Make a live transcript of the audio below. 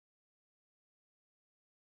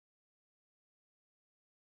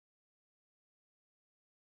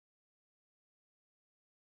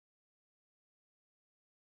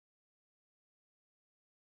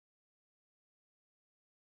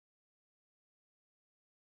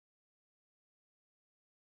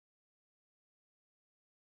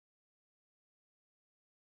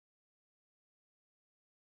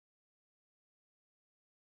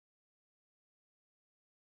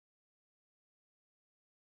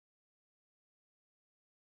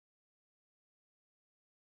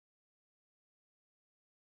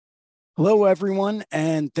Hello, everyone,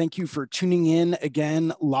 and thank you for tuning in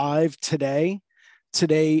again live today.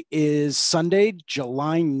 Today is Sunday,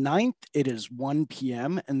 July 9th. It is 1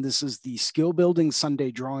 p.m., and this is the Skill Building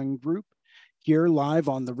Sunday Drawing Group here live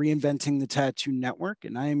on the Reinventing the Tattoo Network.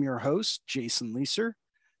 And I am your host, Jason Leeser.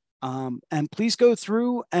 And please go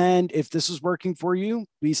through, and if this is working for you,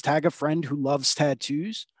 please tag a friend who loves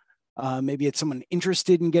tattoos. Maybe it's someone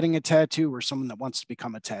interested in getting a tattoo or someone that wants to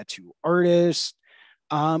become a tattoo artist.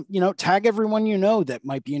 Tag everyone you know that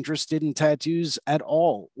might be interested in tattoos at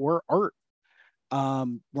all or art.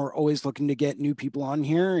 We're always looking to get new people on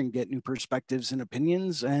here and get new perspectives and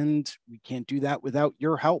opinions, and we can't do that without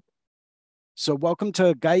your help. So, welcome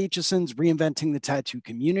to Guy Aitchison's Reinventing the Tattoo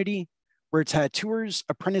Community, where tattooers,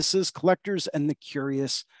 apprentices, collectors, and the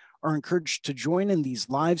curious are encouraged to join in these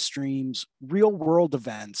live streams, real world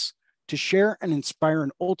events to share and inspire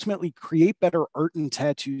and ultimately create better art and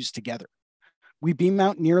tattoos together. We beam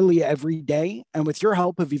out nearly every day, and with your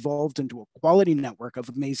help, have evolved into a quality network of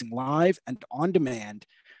amazing live and on-demand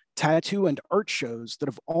tattoo and art shows that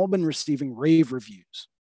have all been receiving rave reviews.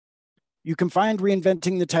 You can find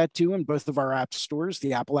Reinventing the Tattoo in both of our app stores,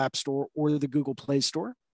 the Apple App Store or the Google Play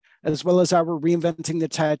Store, as well as our Reinventing the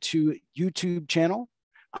Tattoo YouTube channel,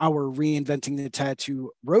 our Reinventing the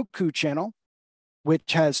Tattoo Roku channel,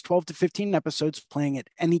 which has 12 to 15 episodes playing at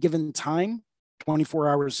any given time 24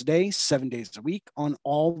 hours a day, 7 days a week on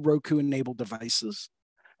all Roku-enabled devices,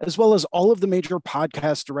 as well as all of the major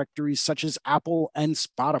podcast directories such as Apple and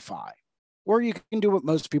Spotify. Or you can do what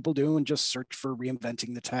most people do and just search for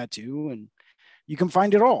Reinventing the Tattoo, and you can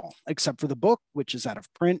find it all, except for the book, which is out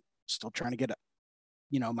of print. Still trying to get,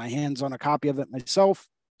 my hands on a copy of it myself.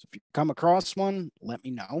 So if you come across one, let me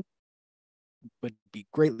know. Would be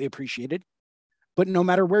greatly appreciated. But no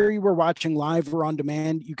matter where you were watching live or on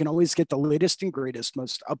demand, you can always get the latest and greatest,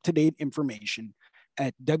 most up-to-date information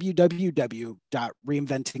at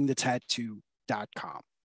www.reinventingthetattoo.com.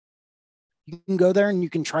 You can go there and you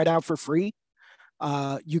can try it out for free.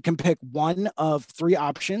 You can pick one of three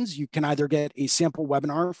options. You can either get a sample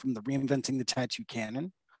webinar from the Reinventing the Tattoo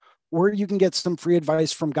Canon, or you can get some free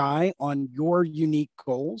advice from Guy on your unique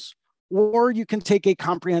goals, or you can take a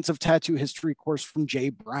comprehensive tattoo history course from Jay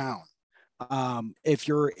Brown. If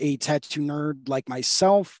you're a tattoo nerd like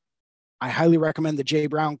myself, I highly recommend the Jay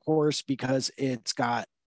Brown course because it's got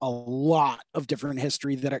a lot of different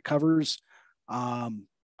history that it covers. I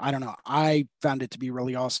don't know. I found it to be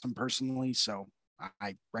really awesome personally, so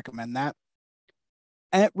I recommend that.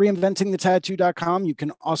 At reinventingthetattoo.com, you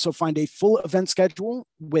can also find a full event schedule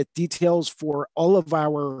with details for all of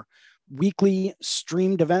our weekly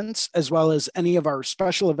streamed events, as well as any of our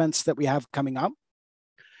special events that we have coming up.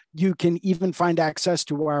 You can even find access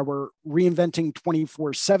to our Reinventing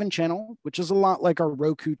 24/7 channel, which is a lot like our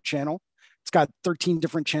Roku channel. It's got 13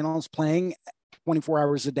 different channels playing 24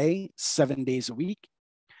 hours a day, 7 days a week.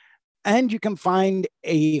 And you can find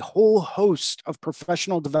a whole host of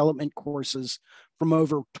professional development courses from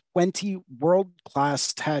over 20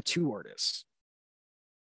 world-class tattoo artists.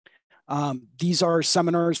 These are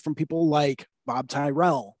seminars from people like Bob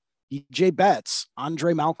Tyrell, DJ Betts,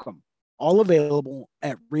 Andre Malcolm, all available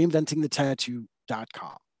at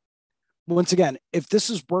reinventingthetattoo.com. Once again, if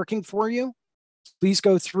this is working for you, please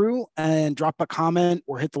go through and drop a comment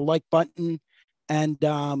or hit the like button and,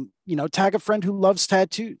 tag a friend who loves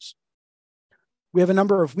tattoos. We have a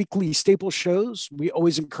number of weekly staple shows we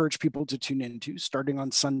always encourage people to tune into, starting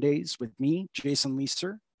on Sundays with me, Jason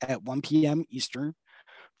Leeser, at 1 p.m. Eastern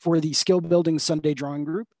for the Skill Building Sunday Drawing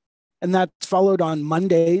Group. And that's followed on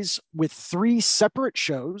Mondays with 3 separate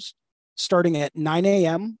shows starting at 9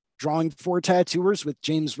 a.m., Drawing for Tattooers with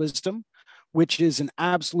James Wisdom, which is an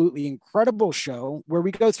absolutely incredible show where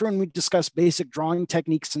we go through and we discuss basic drawing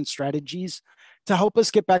techniques and strategies to help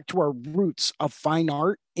us get back to our roots of fine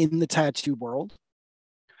art in the tattoo world.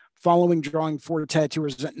 Following Drawing for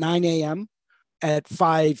Tattooers at 9 a.m., at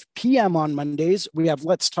 5 p.m. on Mondays, we have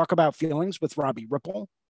Let's Talk About Feelings with Robbie Ripple,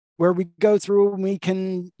 where we go through and we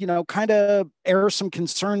can, kind of air some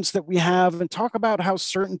concerns that we have and talk about how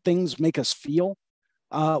certain things make us feel,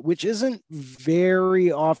 which isn't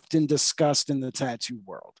very often discussed in the tattoo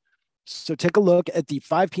world. So take a look at the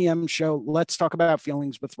 5 p.m. show, Let's Talk About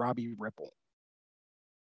Feelings with Robbie Ripple.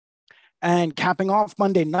 And capping off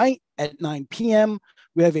Monday night at 9 p.m.,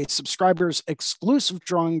 we have a subscribers exclusive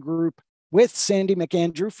drawing group with Sandy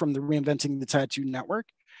McAndrew from the Reinventing the Tattoo Network,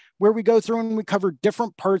 where we go through and we cover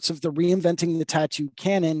different parts of the Reinventing the Tattoo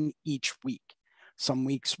canon each week. Some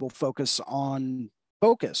weeks we'll focus on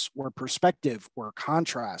focus or perspective or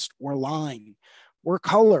contrast or line or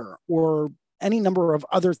color or any number of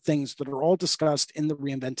other things that are all discussed in the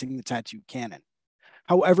Reinventing the Tattoo canon.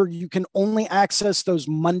 However, you can only access those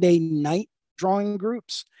Monday night drawing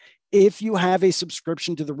groups if you have a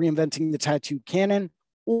subscription to the Reinventing the Tattoo Canon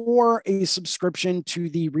or a subscription to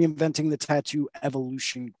the Reinventing the Tattoo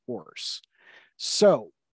Evolution course.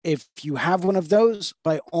 So if you have one of those,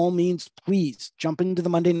 by all means, please jump into the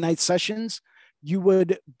Monday night sessions. You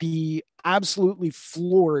would be absolutely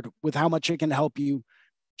floored with how much it can help you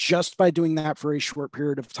just by doing that for a short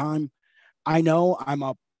period of time. I know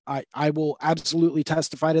I will absolutely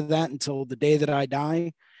testify to that until the day that I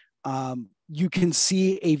die. You can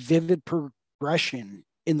see a vivid progression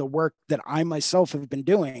in the work that I myself have been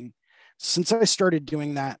doing since I started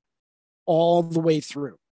doing that all the way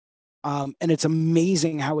through. And it's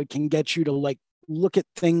amazing how it can get you to like look at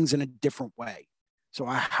things in a different way. So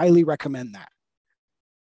I highly recommend that.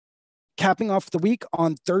 Capping off the week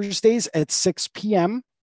on Thursdays at 6 p.m.,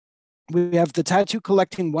 we have the Tattoo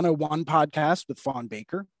Collecting 101 podcast with Fawn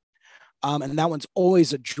Baker. And that one's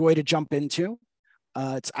always a joy to jump into.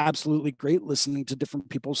 It's absolutely great listening to different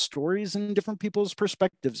people's stories and different people's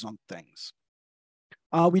perspectives on things.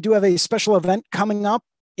 We do have a special event coming up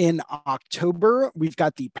in October. We've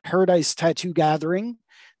got the Paradise Tattoo Gathering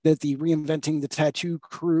that the Reinventing the Tattoo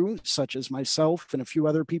crew, such as myself and a few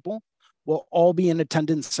other people, will all be in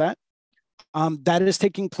attendance at. That is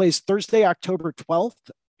taking place Thursday, October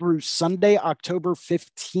 12th through Sunday, October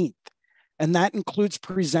 15th. And that includes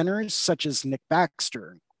presenters such as Nick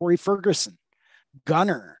Baxter, Corey Ferguson,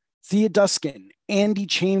 Gunner, Thea Duskin, Andy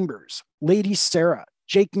Chambers, Lady Sarah,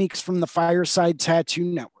 Jake Meeks from the Fireside Tattoo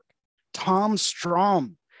Network, Tom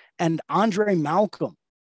Strom, and Andre Malcolm,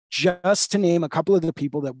 just to name a couple of the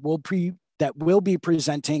people that will be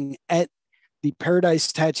presenting at the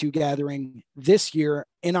Paradise Tattoo Gathering this year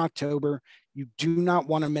in October. You do not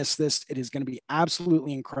want to miss this. It is going to be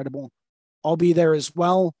absolutely incredible. I'll be there as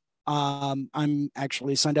well. I'm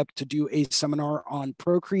actually signed up to do a seminar on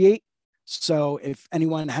Procreate. So if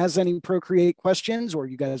anyone has any Procreate questions or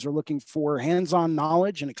you guys are looking for hands-on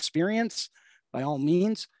knowledge and experience, by all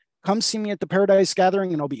means, come see me at the Paradise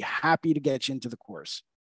Gathering and I'll be happy to get you into the course.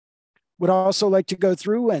 Would also like to go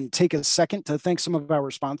through and take a second to thank some of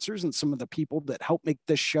our sponsors and some of the people that help make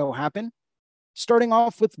this show happen. Starting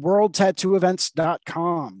off with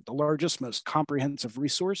worldtattooevents.com, the largest, most comprehensive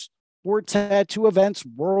resource for tattoo events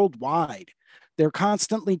worldwide. They're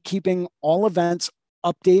constantly keeping all events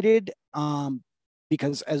updated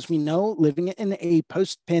because, as we know, living in a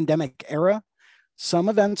post-pandemic era, some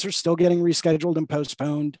events are still getting rescheduled and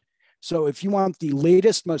postponed. So if you want the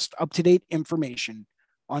latest, most up-to-date information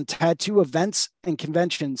on tattoo events and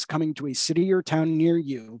conventions coming to a city or town near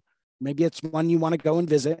you, maybe it's one you want to go and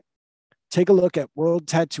visit, take a look at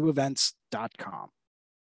worldtattooevents.com.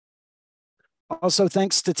 Also,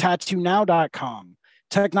 thanks to tattoonow.com,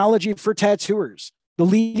 technology for tattooers, the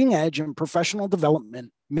leading edge in professional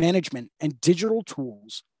development, management, and digital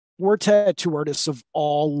tools for tattoo artists of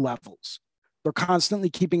all levels. They're constantly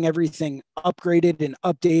keeping everything upgraded and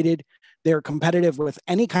updated. They're competitive with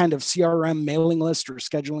any kind of CRM mailing list or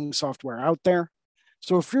scheduling software out there.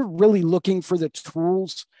 So if you're really looking for the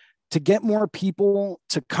tools to get more people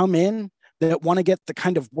to come in that want to get the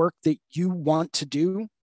kind of work that you want to do,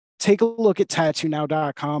 take a look at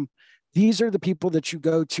tattoonow.com. These are the people that you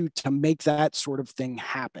go to make that sort of thing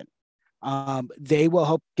happen. They will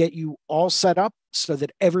help get you all set up so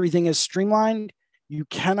that everything is streamlined. You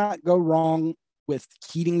cannot go wrong with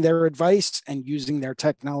heeding their advice and using their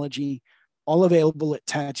technology, all available at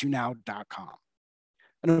tattoonow.com.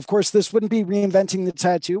 And of course, this wouldn't be Reinventing the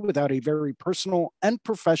Tattoo without a very personal and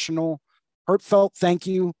professional, heartfelt thank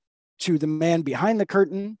you to the man behind the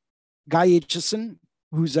curtain, Guy Aitchison,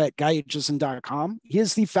 who's at guyaitchison.com. He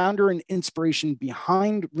is the founder and inspiration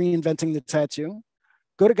behind Reinventing the Tattoo.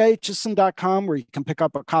 Go to guyaitchison.com where you can pick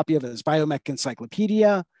up a copy of his Biomech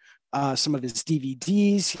Encyclopedia, some of his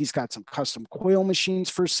DVDs. He's got some custom coil machines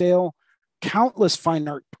for sale, countless fine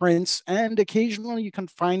art prints, and occasionally you can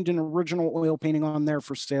find an original oil painting on there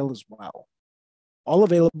for sale as well. All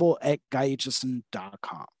available at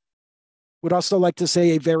guyaitchison.com. Would also like to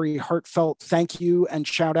say a very heartfelt thank you and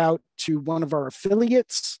shout out to one of our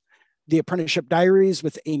affiliates, the Apprenticeship Diaries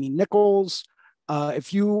with Amy Nichols.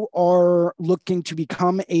 If you are looking to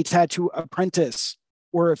become a tattoo apprentice,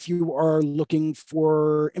 or if you are looking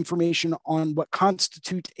for information on what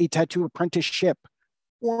constitutes a tattoo apprenticeship,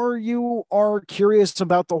 or you are curious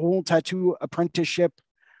about the whole tattoo apprenticeship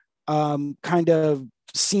kind of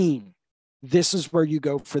scene, this is where you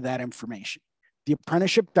go for that information. The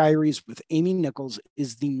Apprenticeship Diaries with Amy Nichols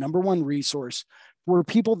is the #1 resource for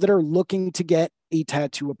people that are looking to get a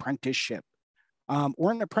tattoo apprenticeship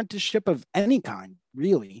or an apprenticeship of any kind,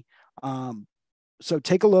 really. So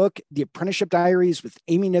take a look, The Apprenticeship Diaries with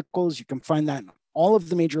Amy Nichols. You can find that in all of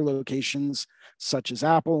the major locations, such as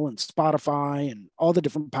Apple and Spotify and all the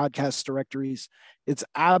different podcast directories. It's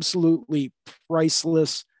absolutely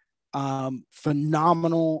priceless,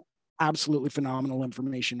 phenomenal, absolutely phenomenal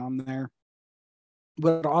information on there.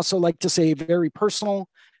 Would also like to say a very personal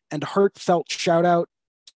and heartfelt shout out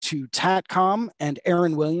to Tatcom and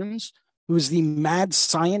Aaron Williams, who is the mad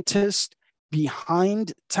scientist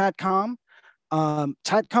behind Tatcom.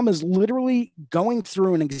 Tatcom is literally going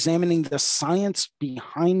through and examining the science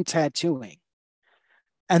behind tattooing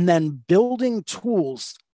and then building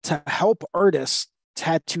tools to help artists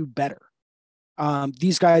tattoo better.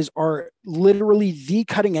 These guys are literally the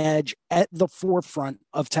cutting edge at the forefront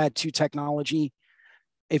of tattoo technology.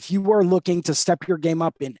 If you are looking to step your game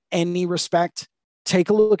up in any respect, take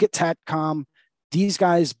a look at Tatcom. These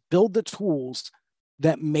guys build the tools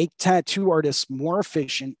that make tattoo artists more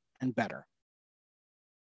efficient and better.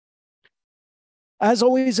 As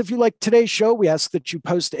always, if you like today's show, we ask that you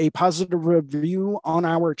post a positive review on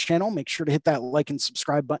our channel. Make sure to hit that like and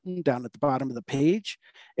subscribe button down at the bottom of the page.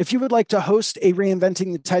 If you would like to host a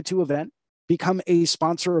Reinventing the Tattoo event, become a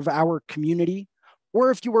sponsor of our community,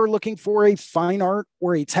 or if you are looking for a fine art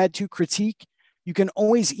or a tattoo critique, you can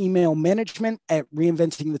always email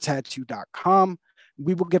management@reinventingthetattoo.com.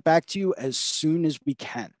 We will get back to you as soon as we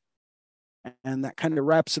can. And that kind of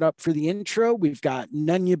wraps it up for the intro. We've got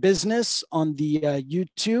None Ya Business on the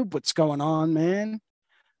YouTube. What's going on, man?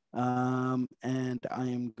 And I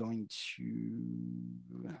am going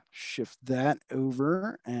to shift that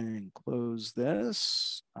over and close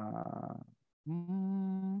this.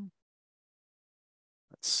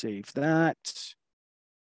 Let's save that.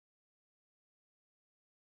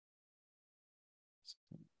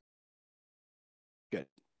 Good.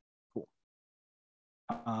 Cool.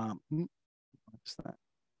 What's that?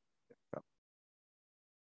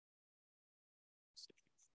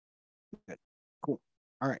 Good. Cool.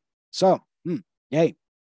 All right. So, yay.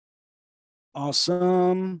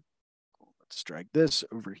 Awesome. Let's drag this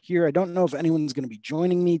over here. I don't know if anyone's going to be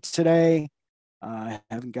joining me today. I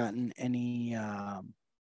haven't gotten any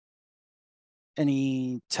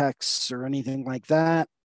texts or anything like that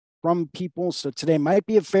from people. So today might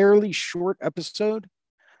be a fairly short episode.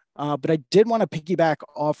 But I did want to piggyback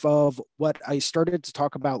off of what I started to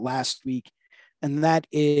talk about last week, and that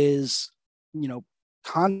is,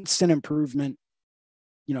 constant improvement,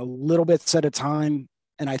 little bits at a time.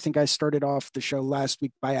 And I think I started off the show last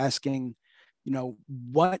week by asking,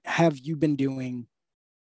 what have you been doing?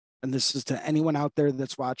 And this is to anyone out there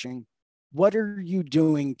that's watching. What are you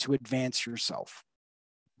doing to advance yourself?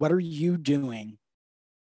 What are you doing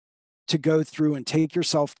to go through and take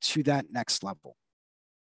yourself to that next level?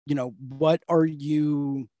 What are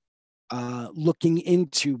you looking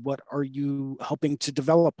into? What are you helping to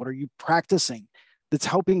develop? What are you practicing that's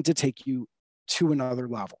helping to take you to another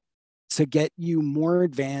level, to get you more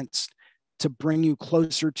advanced, to bring you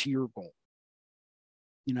closer to your goal?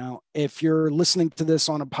 If you're listening to this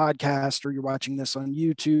on a podcast or you're watching this on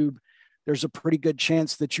YouTube, there's a pretty good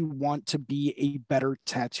chance that you want to be a better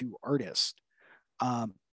tattoo artist.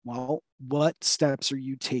 Well, what steps are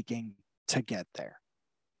you taking to get there?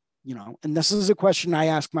 And this is a question I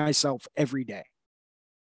ask myself every day.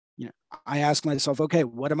 I ask myself, okay,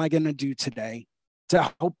 what am I going to do today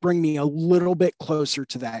to help bring me a little bit closer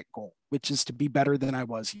to that goal, which is to be better than I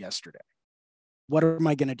was yesterday? What am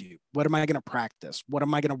I going to do? What am I going to practice? What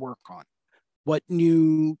am I going to work on? What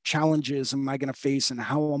new challenges am I going to face, and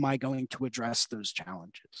how am I going to address those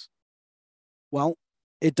challenges? Well,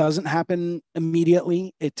 it doesn't happen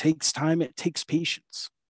immediately. It takes time. It takes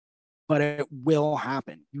patience. But it will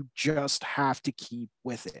happen. You just have to keep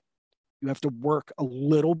with it. You have to work a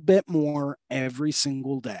little bit more every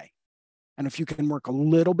single day. And if you can work a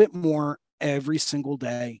little bit more every single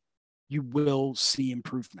day, you will see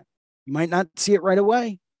improvement. You might not see it right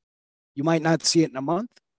away. You might not see it in a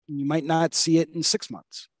month. You might not see it in 6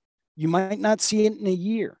 months. You might not see it in a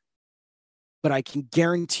year. But I can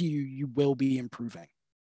guarantee you, you will be improving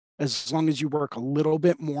as long as you work a little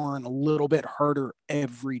bit more and a little bit harder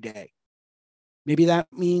every day. Maybe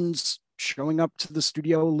that means showing up to the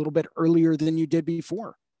studio a little bit earlier than you did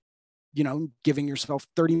before, giving yourself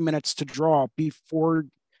 30 minutes to draw before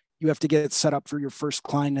you have to get set up for your first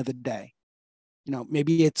client of the day.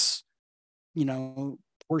 Maybe it's,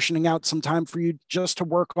 portioning out some time for you just to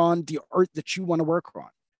work on the art that you want to work on.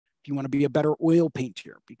 If you want to be a better oil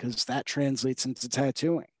painter, because that translates into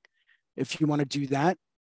tattooing. If you want to do that,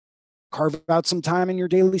 carve out some time in your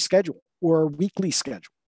daily schedule or weekly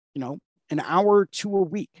schedule, an hour to a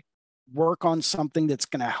week, work on something that's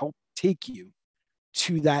going to help take you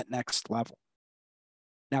to that next level.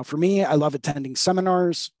 Now, for me, I love attending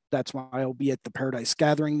seminars. That's why I'll be at the Paradise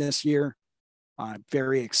Gathering this year. I'm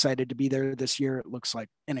very excited to be there this year. It looks like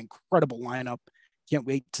an incredible lineup. Can't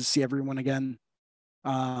wait to see everyone again.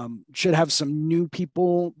 Should have some new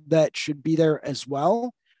people that should be there as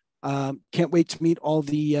well. Can't wait to meet all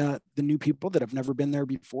the new people that have never been there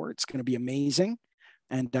before. It's going to be amazing,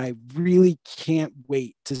 and I really can't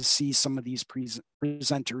wait to see some of these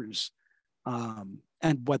presenters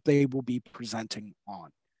and what they will be presenting on.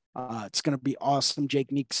 It's going to be awesome.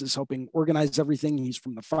 Jake Meeks is helping organize everything. He's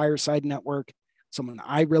from the Fireside Network, someone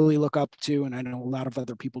I really look up to, and I know a lot of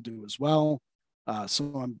other people do as well.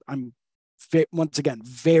 So I'm once again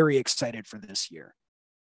very excited for this year.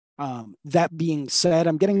 That being said,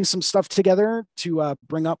 I'm getting some stuff together to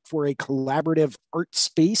bring up for a collaborative art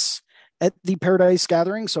space at the Paradise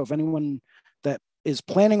Gathering. So if anyone that is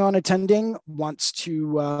planning on attending wants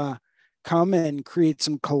to come and create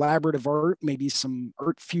some collaborative art, maybe some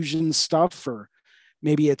art fusion stuff, or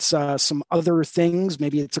maybe it's some other things,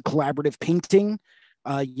 maybe it's a collaborative painting.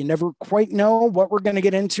 You never quite know what we're going to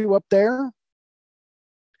get into up there.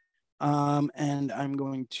 And I'm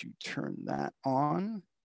going to turn that on.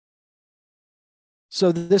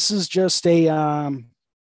 So this is just a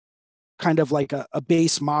kind of like a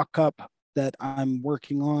base mock-up that I'm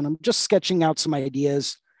working on. I'm just sketching out some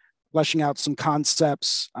ideas, fleshing out some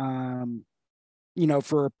concepts,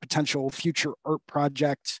 for a potential future art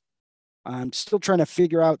project. I'm still trying to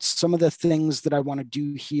figure out some of the things that I want to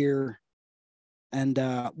do here and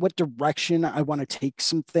what direction I want to take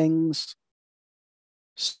some things.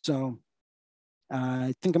 So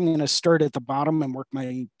I think I'm going to start at the bottom and work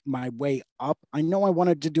my way up. I know I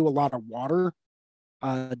wanted to do a lot of water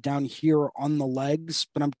down here on the legs,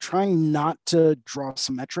 but I'm trying not to draw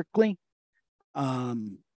symmetrically.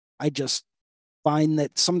 I just find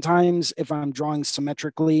that sometimes if I'm drawing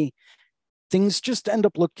symmetrically, things just end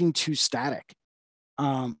up looking too static.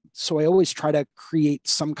 So I always try to create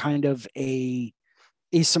some kind of a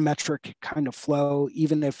asymmetric kind of flow,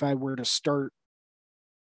 even if I were to start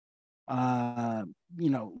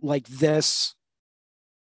like this,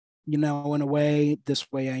 in a way.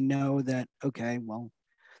 This way I know that, okay, well,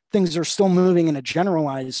 things are still moving in a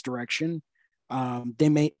generalized direction.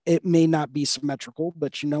 It may not be symmetrical,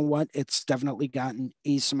 but you know what? It's definitely got an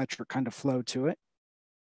asymmetric kind of flow to it.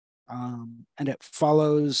 And it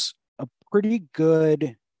follows a pretty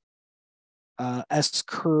good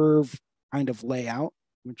S-curve kind of layout,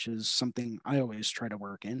 which is something I always try to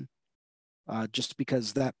work in. Just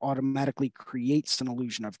because that automatically creates an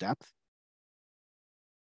illusion of depth.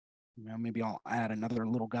 Maybe I'll add another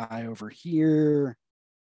little guy over here.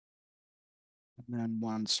 And then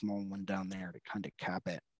one small one down there to kind of cap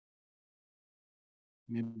it.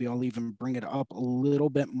 Maybe I'll even bring it up a little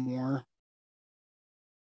bit more.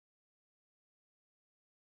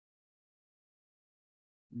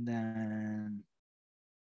 And then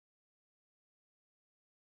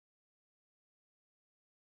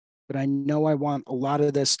but I know I want a lot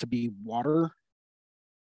of this to be water.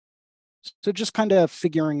 So just kind of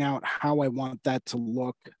figuring out how I want that to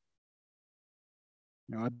look.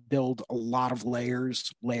 I build a lot of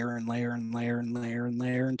layers, layer and layer and layer and layer and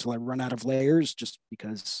layer until I run out of layers, just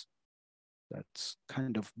because that's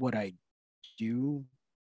kind of what I do.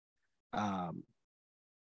 But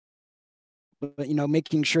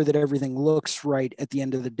making sure that everything looks right at the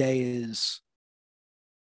end of the day is,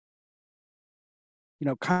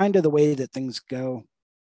 kind of the way that things go.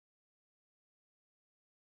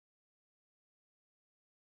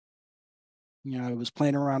 I was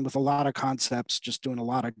playing around with a lot of concepts, just doing a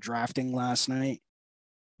lot of drafting last night.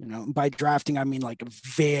 By drafting, I mean like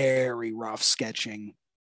very rough sketching.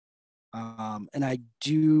 And I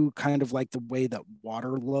do kind of like the way that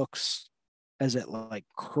water looks as it like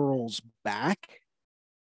curls back.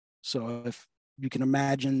 So if you can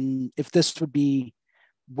imagine, if this would be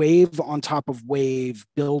wave on top of wave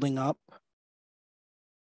building up,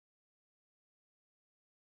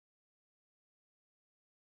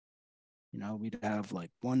 we'd have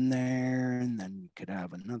like one there, and then we could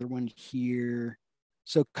have another one here.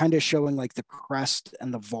 So kind of showing like the crest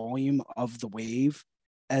and the volume of the wave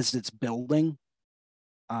as it's building.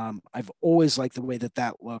 I've always liked the way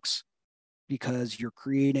that looks, because you're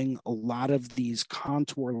creating a lot of these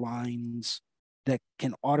contour lines that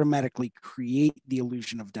can automatically create the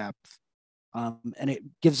illusion of depth. And it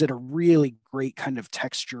gives it a really great kind of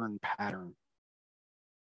texture and pattern.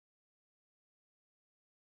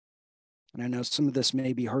 And I know some of this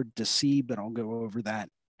may be hard to see, but I'll go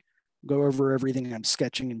over everything I'm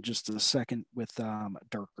sketching in just a second with a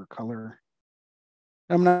darker color.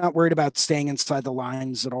 I'm not worried about staying inside the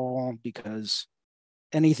lines at all, because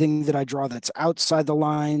Anything that I draw that's outside the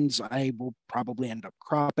lines, I will probably end up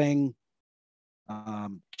cropping.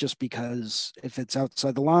 Just because if it's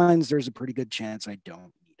outside the lines, there's a pretty good chance I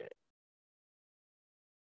don't need it.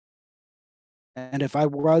 And if I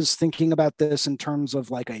was thinking about this in terms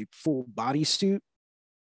of like a full bodysuit,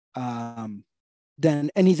 then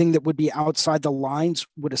anything that would be outside the lines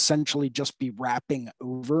would essentially just be wrapping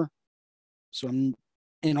over. So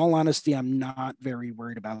in all honesty, I'm not very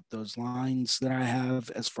worried about those lines that I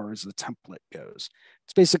have as far as the template goes.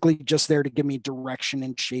 It's basically just there to give me direction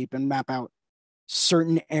and shape and map out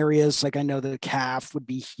certain areas. Like I know the calf would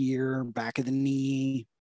be here, back of the knee.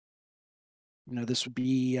 This would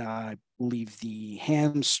be, I believe, the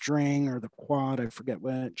hamstring or the quad. I forget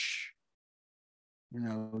which.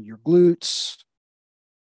 Your glutes.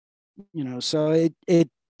 So it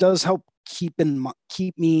does help keep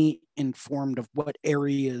me informed of what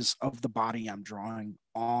areas of the body I'm drawing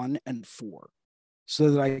on and for,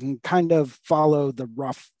 so that I can kind of follow the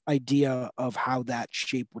rough idea of how that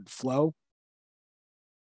shape would flow.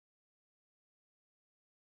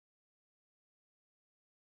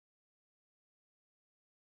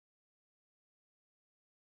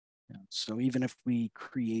 So even if we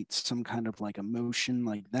create some kind of like a motion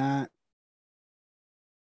like that,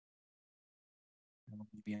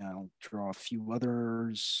 maybe I'll draw a few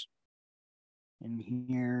others in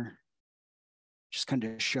here, just kind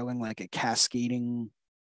of showing like a cascading,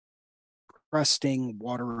 cresting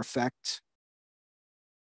water effect.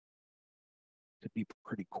 Could be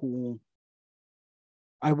pretty cool.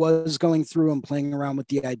 I was going through and playing around with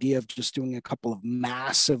the idea of just doing a couple of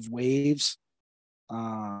massive waves,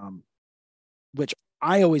 which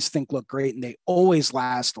I always think look great, and they always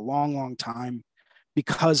last a long, long time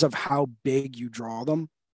because of how big you draw them.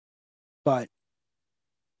 But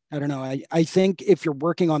I don't know. I think if you're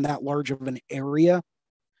working on that large of an area,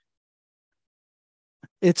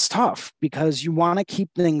 it's tough because you want to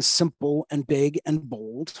keep things simple and big and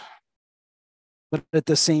bold. But at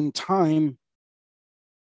the same time,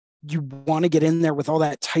 you want to get in there with all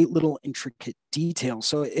that tight little intricate detail.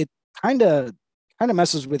 So it kind of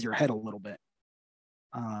messes with your head a little bit.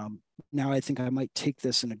 Now I think I might take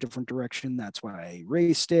this in a different direction. That's why I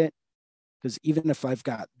erased it. Because even if I've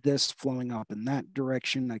got this flowing up in that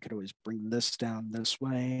direction, I could always bring this down this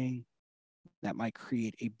way. That might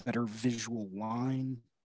create a better visual line.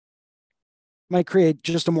 Might create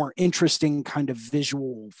just a more interesting kind of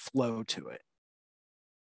visual flow to it.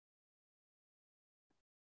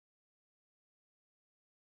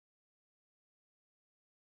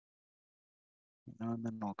 And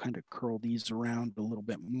then I'll kind of curl these around a little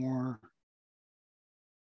bit more.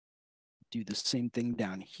 Do the same thing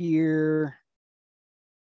down here.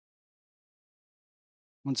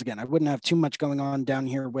 Once again, I wouldn't have too much going on down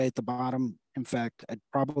here way at the bottom. In fact, I'd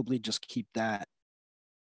probably just keep that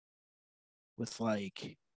with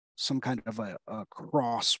like some kind of a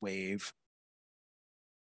cross wave.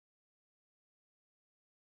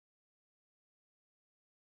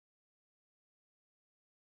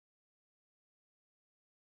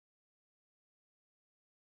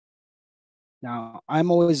 Now,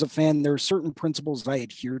 I'm always a fan. There are certain principles I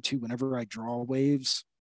adhere to whenever I draw waves.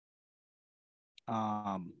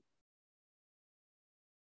 And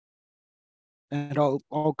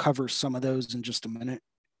I'll cover some of those in just a minute.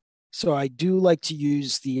 So I do like to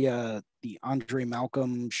use the Andre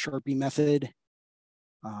Malcolm Sharpie method.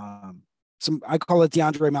 I call it the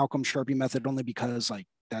Andre Malcolm Sharpie method only because like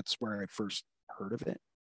that's where I first heard of it.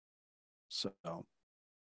 So,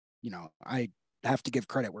 I have to give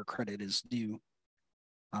credit where credit is due.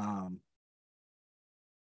 Um,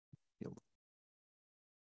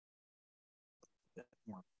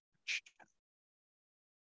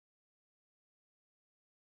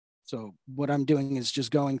 So what I'm doing is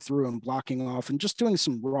just going through and blocking off and just doing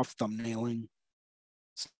some rough thumbnailing.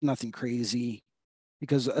 It's nothing crazy,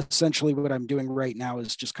 because essentially what I'm doing right now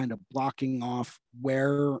is just kind of blocking off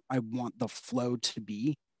where I want the flow to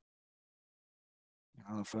be.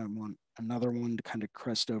 If I want another one to kind of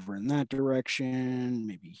crest over in that direction,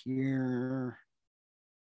 maybe here,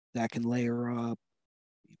 that can layer up.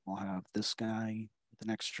 We'll have this guy with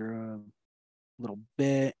an extra little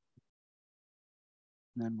bit.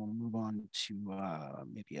 And then we'll move on to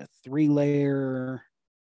maybe a 3-layer,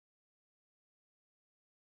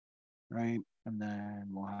 right? And then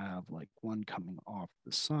we'll have like one coming off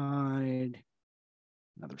the side,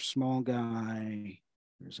 another small guy.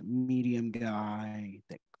 There's a medium guy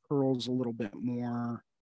that curls a little bit more.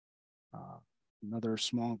 Another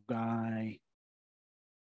small guy.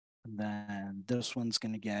 And then this one's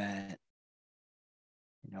going to get,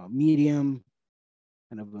 a medium,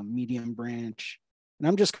 kind of a medium branch. And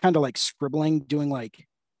I'm just kind of like scribbling, doing like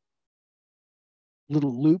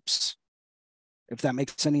little loops, if that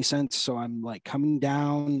makes any sense. So I'm like coming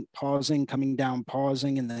down, pausing, coming down,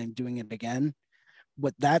 pausing, and then doing it again.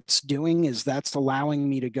 What that's doing is that's allowing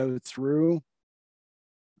me to go through,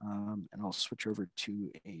 and I'll switch over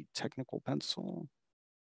to a technical pencil.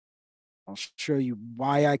 I'll show you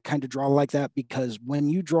why I kind of draw like that, because when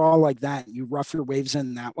you draw like that, you rough your waves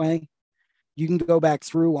in that way, you can go back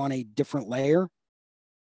through on a different layer.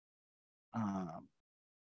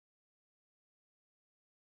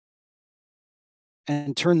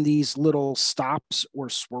 And turn these little stops or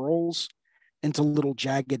swirls into little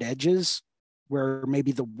jagged edges where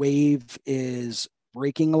maybe the wave is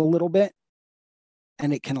breaking a little bit,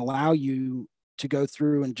 and it can allow you to go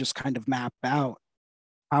through and just kind of map out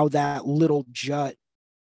how that little jut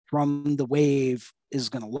from the wave is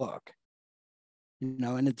going to look,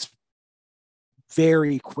 and it's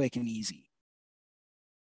very quick and easy.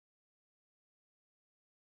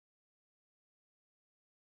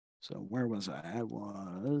 So where was I? I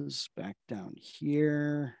was back down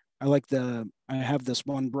here. I have this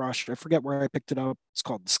one brush. I forget where I picked it up. It's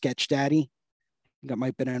called Sketch Daddy. I think it might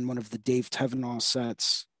have been in one of the Dave Tevenall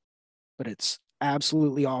sets, but it's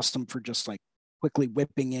absolutely awesome for just like quickly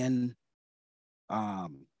whipping in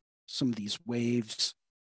some of these waves.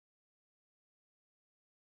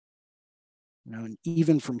 And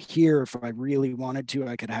even from here, if I really wanted to,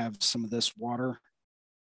 I could have some of this water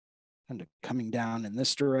kind of coming down in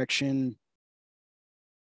this direction.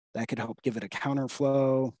 That could help give it a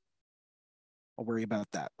counterflow. I'll worry about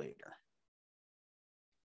that later.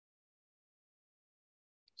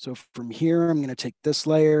 So from here, I'm going to take this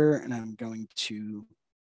layer and I'm going to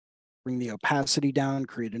bring the opacity down,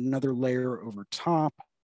 create another layer over top.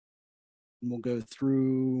 And we'll go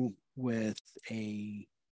through with a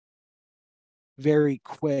very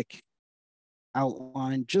quick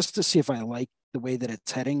outline just to see if I like the way that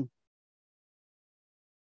it's heading.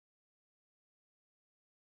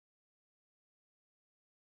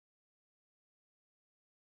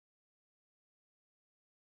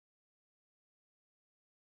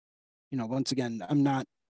 Once again, I'm not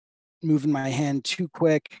moving my hand too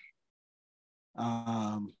quick.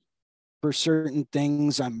 For certain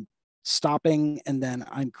things, I'm stopping and then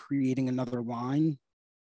I'm creating another line.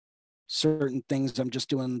 Certain things, I'm just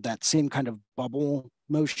doing that same kind of bubble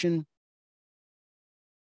motion.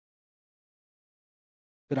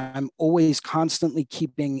 But I'm always constantly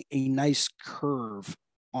keeping a nice curve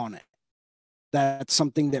on it. That's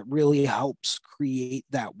something that really helps create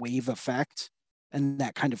that wave effect and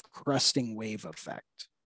that kind of cresting wave effect.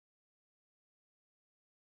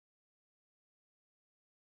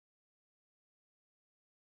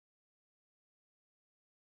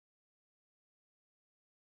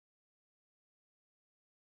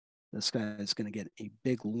 This guy is going to get a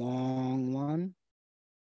big long one,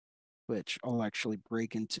 which I'll actually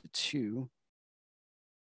break into two.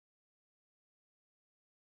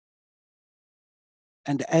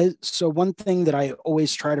 And so one thing that I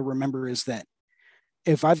always try to remember is that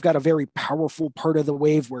if I've got a very powerful part of the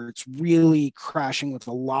wave where it's really crashing with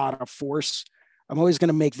a lot of force, I'm always going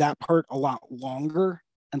to make that part a lot longer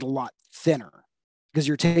and a lot thinner, because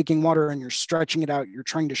you're taking water and you're stretching it out. You're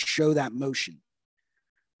trying to show that motion.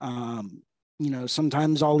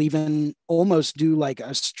 Sometimes I'll even almost do like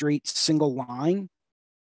a straight single line.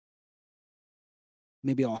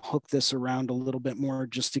 Maybe I'll hook this around a little bit more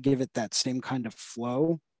just to give it that same kind of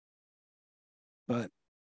flow. But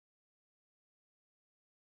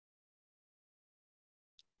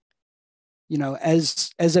as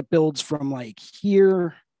it builds from like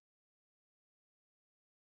here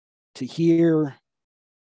to here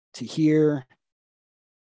to here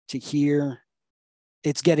to here,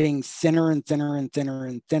 it's getting thinner and thinner and thinner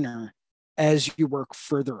and thinner as you work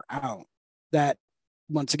further out. That,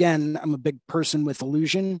 once again, I'm a big person with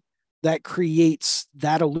illusion. That creates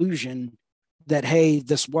that illusion that, hey,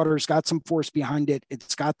 this water's got some force behind it.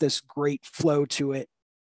 It's got this great flow to it.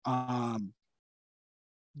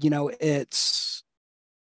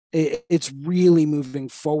 It's really moving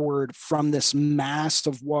forward from this mass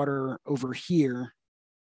of water over here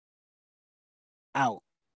out.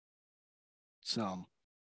 So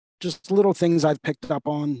just little things I've picked up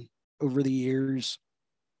on over the years.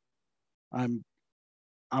 I'm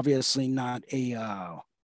obviously not a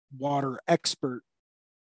water expert.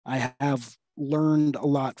 I have learned a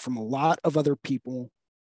lot from a lot of other people,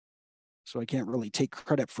 so I can't really take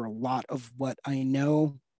credit for a lot of what I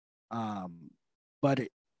know. But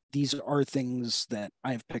these are things that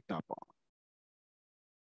I've picked up on.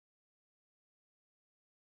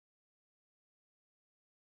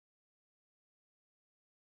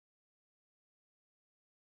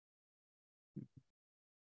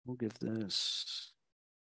 We'll give this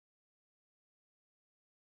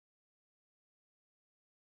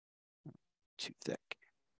too thick.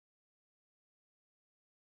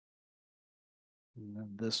 And then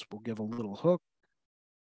this will give a little hook.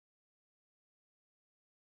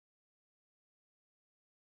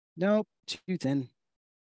 Nope, too thin.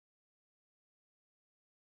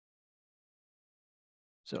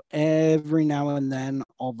 So every now and then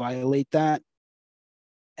I'll violate that.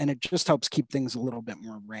 And it just helps keep things a little bit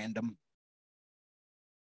more random.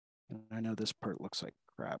 And I know this part looks like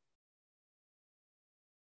crap.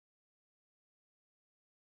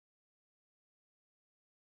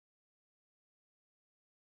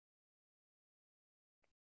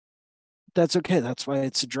 That's okay. That's why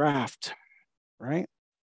it's a draft, right?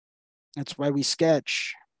 That's why we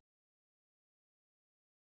sketch.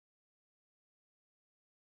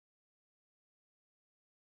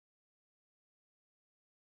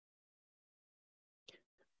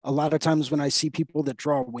 A lot of times when I see people that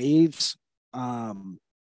draw waves, um,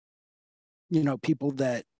 people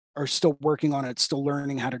that are still working on it, still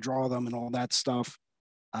learning how to draw them and all that stuff.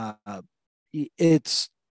 Uh, it's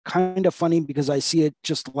kind of funny because I see it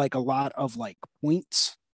just like a lot of like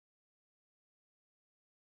points,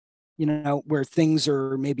 where things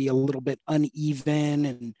are maybe a little bit uneven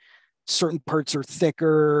and certain parts are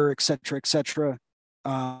thicker, et cetera, et cetera.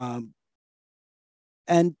 Um,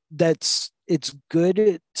 and it's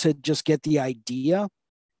good to just get the idea.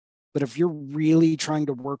 But if you're really trying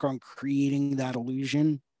to work on creating that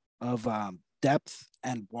illusion of depth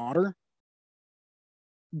and water,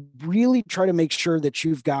 really try to make sure that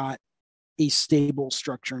you've got a stable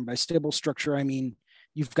structure. And by stable structure, I mean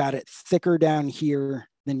you've got it thicker down here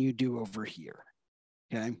than you do over here.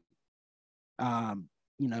 Okay.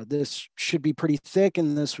 This should be pretty thick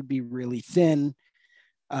and this would be really thin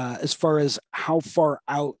as far as how far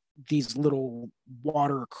out these little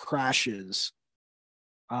water crashes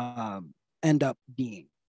end up being.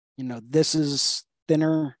 This is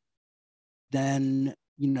thinner than,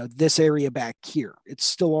 this area back here. It's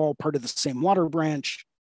still all part of the same water branch,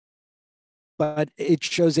 but it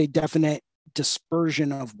shows a definite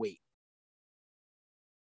dispersion of weight.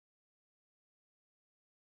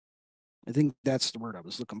 I think that's the word I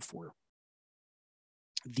was looking for.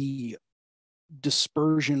 The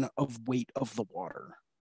dispersion of weight of the water.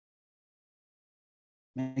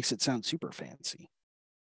 Makes it sound super fancy.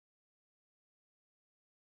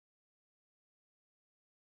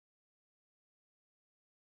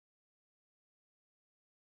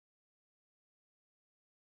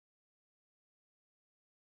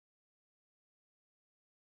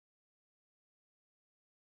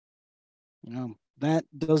 That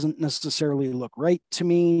doesn't necessarily look right to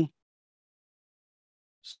me.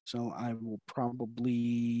 So I will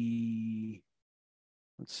probably,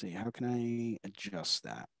 let's see, how can I adjust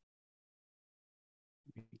that?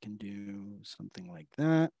 We can do something like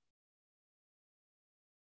that.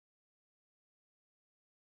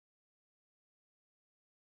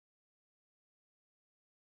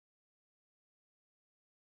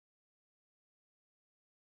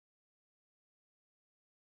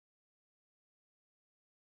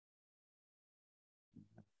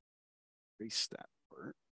 Erase that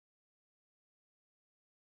part.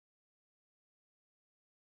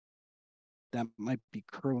 That might be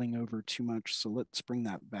curling over too much, so let's bring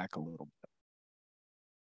that back a little bit.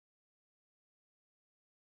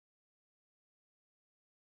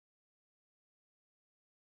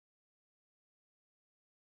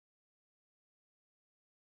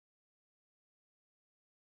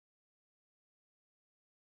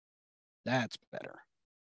 That's better.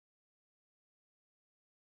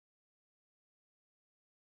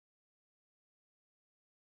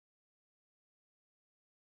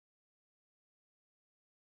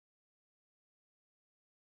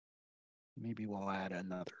 Maybe we'll add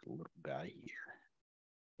another little guy here.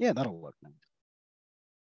 Yeah, that'll look nice.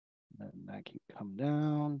 Then that can come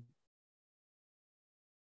down.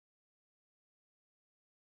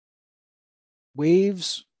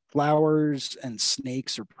 Waves, flowers, and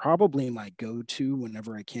snakes are probably my go-to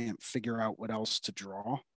whenever I can't figure out what else to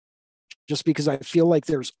draw, just because I feel like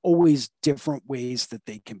there's always different ways that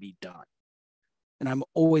they can be done. And I'm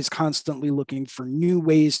always constantly looking for new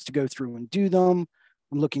ways to go through and do them.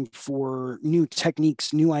 I'm looking for new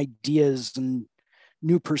techniques, new ideas, and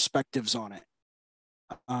new perspectives on it.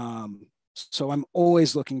 So I'm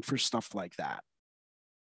always looking for stuff like that.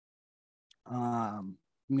 I'm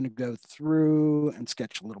going to go through and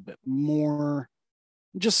sketch a little bit more,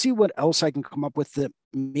 just see what else I can come up with that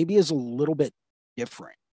maybe is a little bit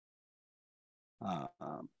different.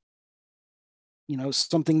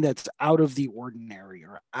 Something that's out of the ordinary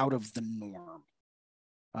or out of the norm.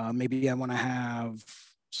 Maybe I want to have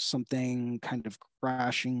something kind of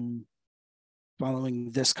crashing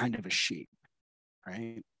following this kind of a shape,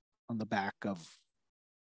 right? On the back of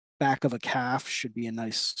a calf should be a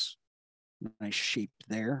nice shape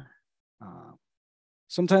there. Uh,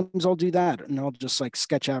 Sometimes I'll do that and I'll just like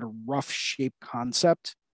sketch out a rough shape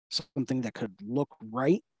concept, something that could look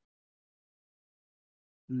right.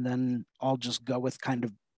 And then I'll just go with kind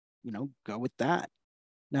of, go with that.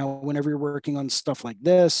 Now, whenever you're working on stuff like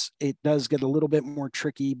this, it does get a little bit more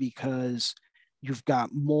tricky because you've got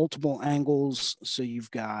multiple angles. So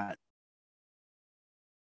you've got,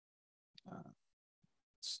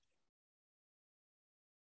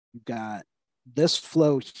 uh, this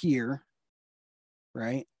flow here,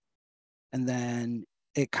 right? And then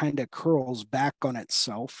it kind of curls back on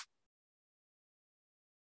itself.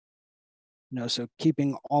 So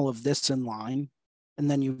keeping all of this in line. And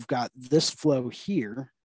then you've got this flow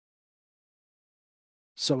here.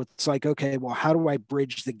 So it's like, okay, well, how do I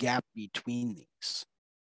bridge the gap between these?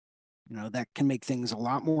 That can make things a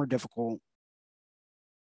lot more difficult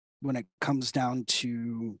when it comes down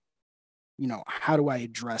to, how do I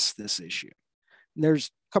address this issue? And there's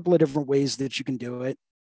a couple of different ways that you can do it.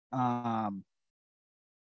 A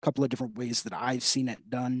couple of different ways that I've seen it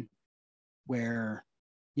done where,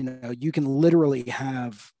 you can literally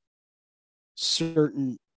have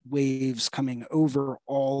certain waves coming over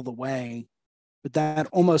all the way, but that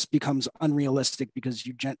almost becomes unrealistic because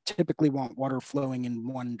you typically want water flowing in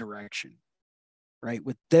one direction, right?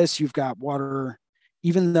 With this, you've got water,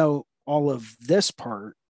 even though all of this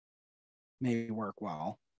part may work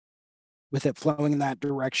well, with it flowing in that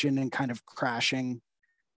direction and kind of crashing,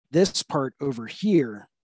 this part over here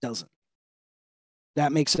doesn't.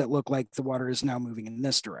 That makes it look like the water is now moving in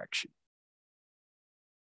this direction.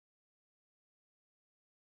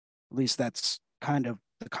 At least that's kind of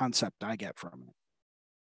the concept I get from it.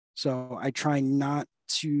 So I try not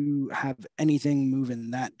to have anything move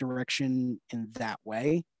in that direction in that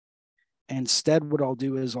way. Instead, what I'll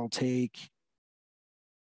do is I'll take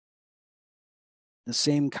the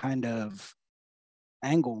same kind of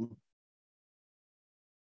angle.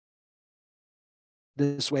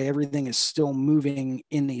 This way, everything is still moving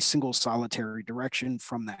in a single solitary direction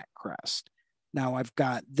from that crest. Now I've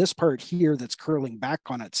got this part here that's curling back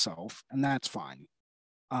on itself, and that's fine.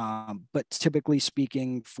 But typically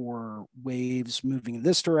speaking, for waves moving in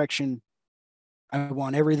this direction, I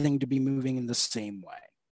want everything to be moving in the same way,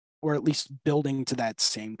 or at least building to that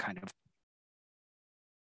same kind of,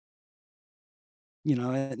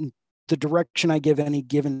 and the direction I give any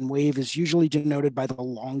given wave is usually denoted by the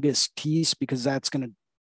longest piece because that's going to,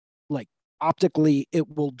 like, optically, it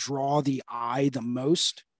will draw the eye the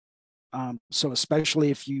most. So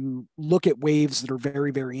especially if you look at waves that are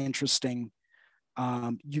very, very interesting,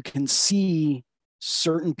 you can see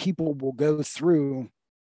certain people will go through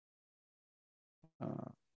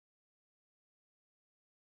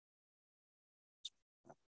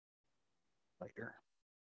later.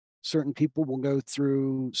 Certain people will go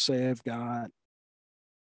through, say I've got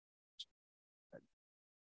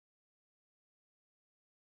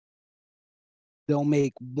they'll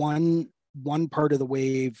make one part of the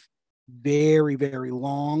wave very, very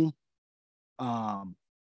long.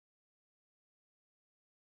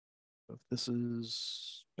 If this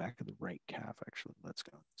is back of the right calf, actually, let's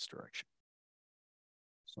go in this direction.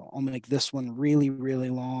 So I'll make this one really, really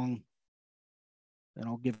long. Then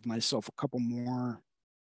I'll give myself a couple more.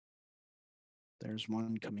 There's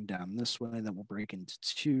one coming down this way that will break into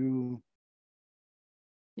two.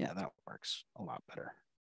 Yeah, that works a lot better.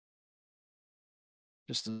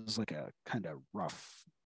 Just as like a kind of rough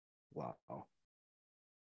flow.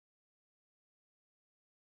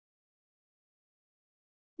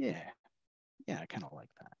 Yeah, I kind of like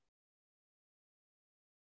that.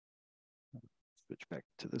 Switch back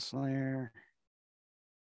to this layer.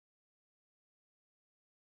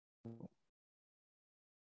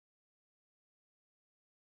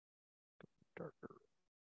 Darker.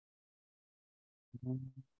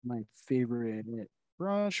 My favorite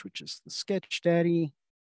brush, which is the Sketch Daddy.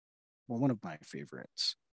 Well, one of my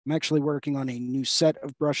favorites. I'm actually working on a new set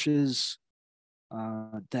of brushes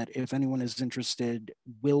that, if anyone is interested,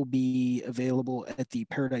 will be available at the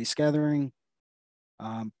Paradise Gathering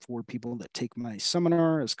for people that take my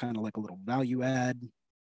seminar as kind of like a little value add.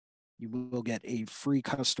 You will get a free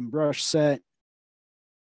custom brush set,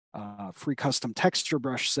 free custom texture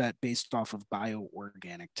brush set based off of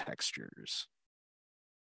bioorganic textures.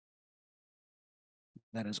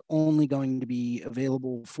 That is only going to be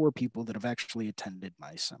available for people that have actually attended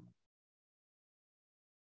my seminar.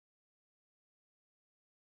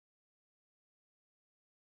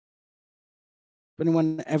 If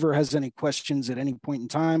anyone ever has any questions at any point in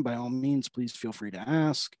time, by all means, please feel free to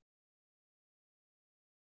ask.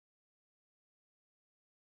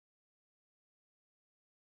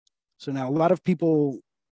 So now a lot of people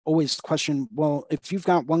always question, well, if you've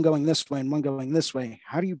got one going this way and one going this way,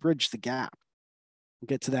 how do you bridge the gap? We'll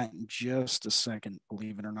get to that in just a second,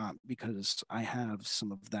 believe it or not, because I have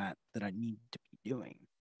some of that I need to be doing.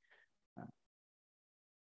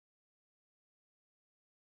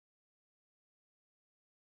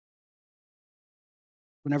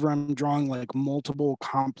 Whenever I'm drawing like multiple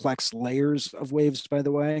complex layers of waves, by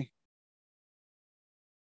the way,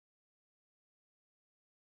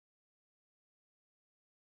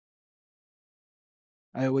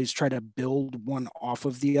 I always try to build one off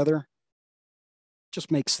of the other.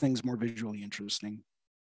 Just makes things more visually interesting.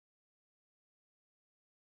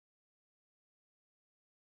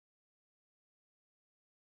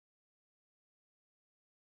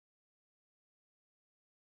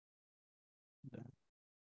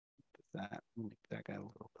 That make that guy a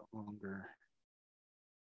little bit longer.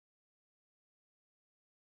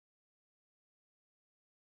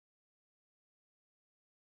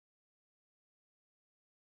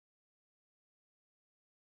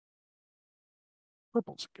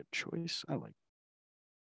 Purple's a good choice. I like.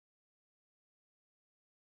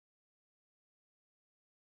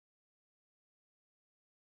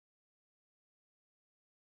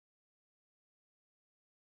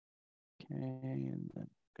 Okay, and then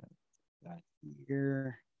got that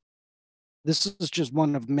here. This is just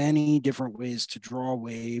one of many different ways to draw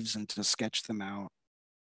waves and to sketch them out.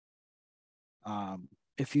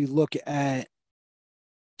 If you look at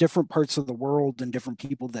different parts of the world and different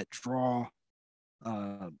people that draw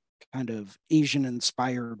uh, kind of Asian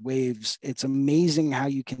inspired waves, it's amazing how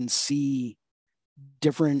you can see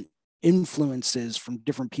different influences from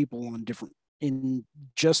different people on different in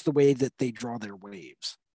just the way that they draw their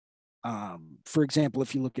waves. For example,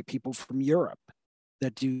 if you look at people from Europe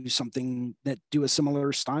that do something that do a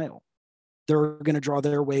similar style, they're going to draw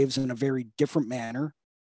their waves in a very different manner.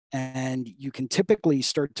 And you can typically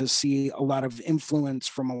start to see a lot of influence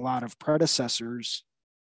from a lot of predecessors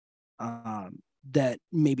that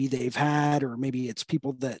maybe they've had, or maybe it's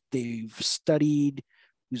people that they've studied,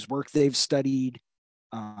 whose work they've studied.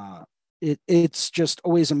 It's just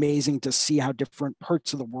always amazing to see how different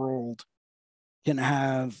parts of the world can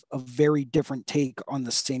have a very different take on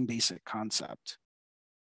the same basic concept.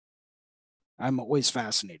 I'm always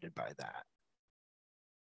fascinated by that.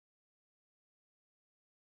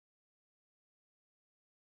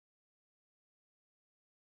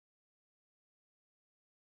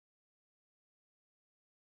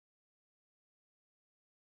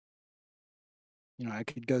 I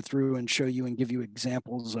could go through and show you and give you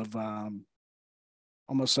examples of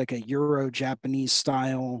almost like a Euro Japanese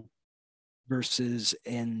style versus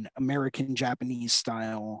an American Japanese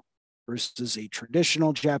style versus a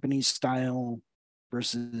traditional Japanese style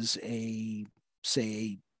versus a,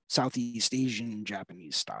 say, Southeast Asian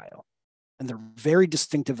Japanese style. And they're very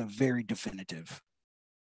distinctive and very definitive.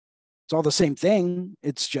 It's all the same thing,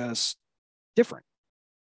 it's just different,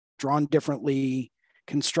 drawn differently,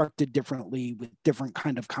 constructed differently, with different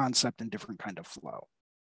kind of concept and different kind of flow.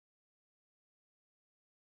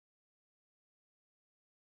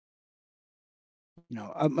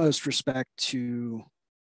 Utmost respect to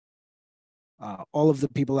all of the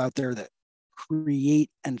people out there that create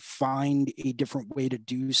and find a different way to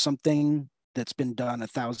do something that's been done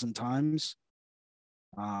 1,000 times.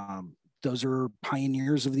 Those are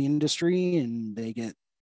pioneers of the industry, and they get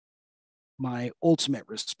my ultimate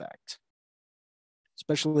respect,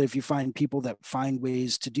 especially if you find people that find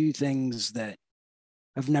ways to do things that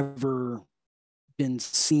have never been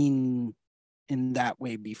seen in that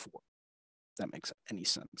way before. If that makes any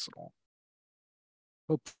sense at all.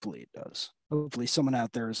 Hopefully it does. Hopefully someone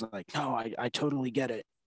out there is like, no, I totally get it.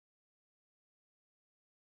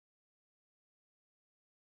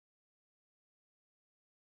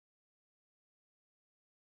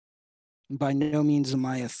 By no means am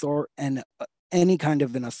I any kind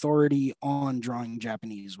of an authority on drawing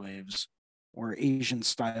Japanese waves or Asian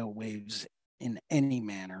style waves in any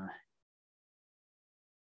manner.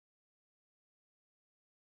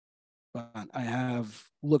 But I have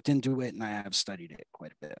looked into it and I have studied it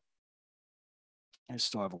quite a bit. I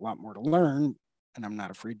still have a lot more to learn, and I'm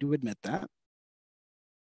not afraid to admit that.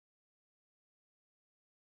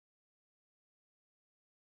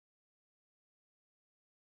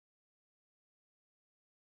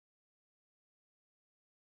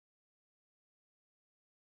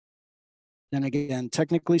 Then again,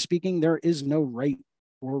 technically speaking, there is no right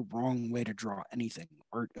or wrong way to draw anything.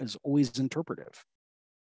 Art is always interpretive.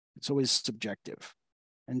 It's always subjective.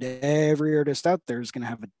 And every artist out there is going to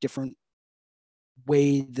have a different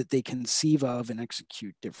way that they conceive of and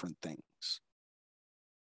execute different things.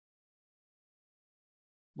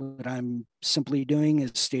 What I'm simply doing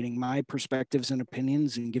is stating my perspectives and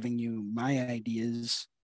opinions and giving you my ideas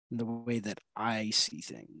in the way that I see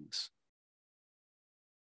things.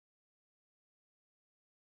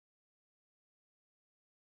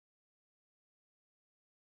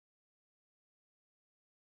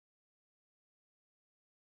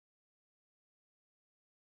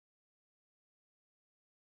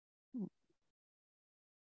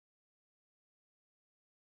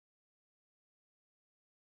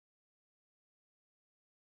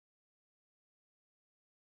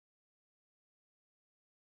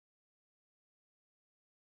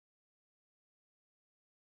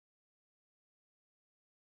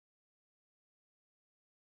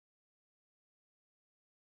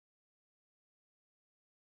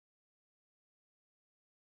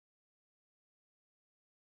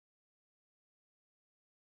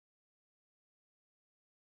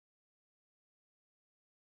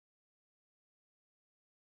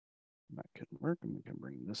 That couldn't work. And we can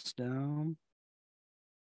bring this down.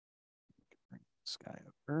 Bring this guy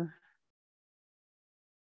over.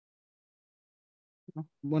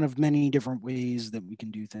 One of many different ways that we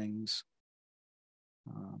can do things.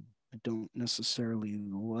 I don't necessarily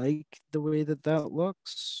like the way that that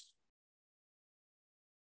looks,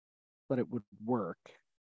 but it would work.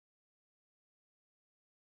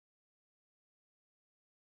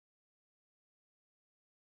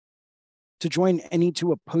 To join any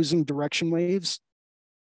two opposing direction waves,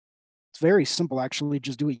 it's very simple, actually.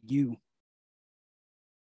 Just do a U.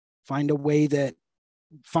 Find a way that,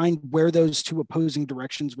 find where those two opposing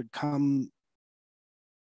directions would come,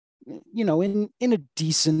 you know, in a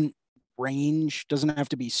decent range. Doesn't have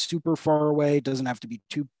to be super far away, doesn't have to be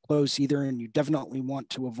too close either, and you definitely want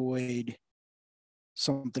to avoid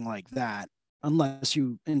something like that unless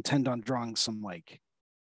you intend on drawing some like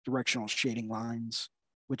directional shading lines,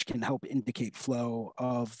 which can help indicate flow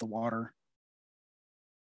of the water.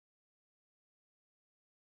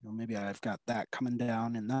 You know, maybe I've got that coming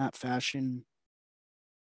down in that fashion.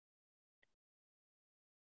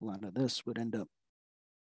 A lot of this would end up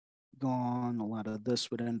gone. A lot of this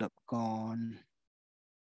would end up gone.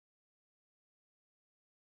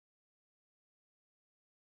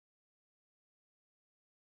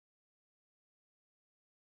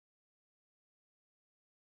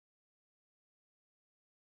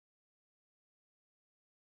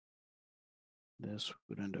 This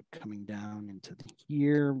would end up coming down into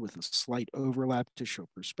here with a slight overlap to show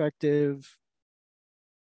perspective.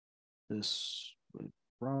 This would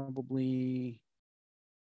probably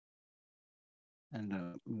end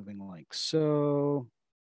up moving like so.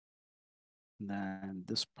 And then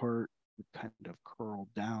this part would kind of curl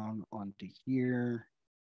down onto here.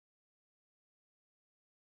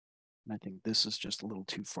 And I think this is just a little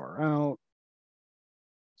too far out.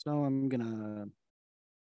 So I'm gonna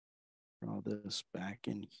draw this back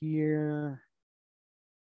in here.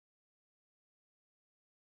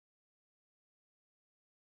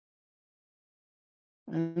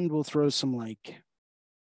 And we'll throw some like,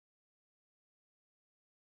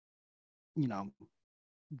 you know,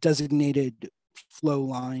 designated flow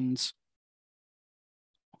lines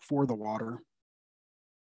for the water.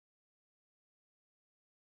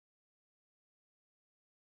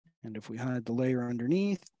 And if we hide the layer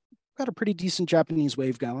underneath, got a pretty decent Japanese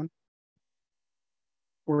wave going,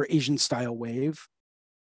 or Asian style wave.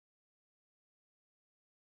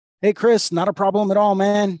 Hey, Chris, not a problem at all,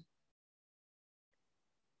 man.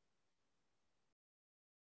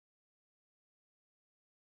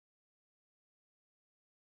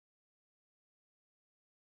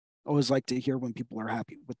 Always like to hear when people are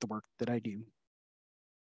happy with the work that I do.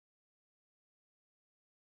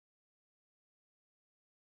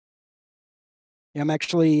 Yeah, I'm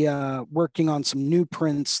actually working on some new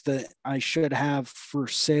prints that I should have for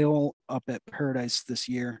sale up at Paradise this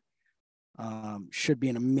year. Should be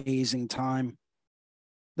an amazing time.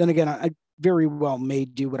 Then again, I very well may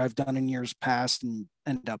do what I've done in years past and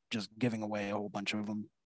end up just giving away a whole bunch of them,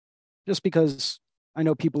 just because I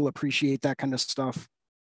know people appreciate that kind of stuff.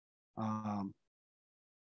 Um,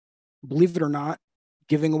 Believe it or not,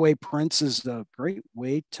 giving away prints is a great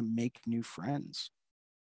way to make new friends.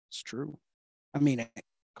 It's true. I mean, it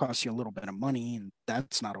costs you a little bit of money, and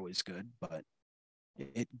that's not always good, but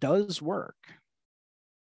it does work.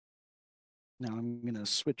 Now I'm going to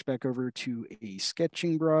switch back over to a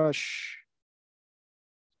sketching brush.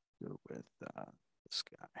 Go with this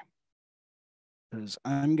guy. Because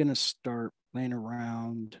I'm going to start playing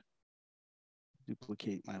around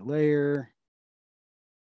Duplicate my layer.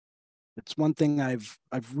 It's one thing I've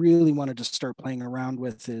really wanted to start playing around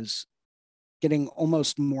with is getting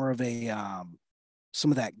almost more of a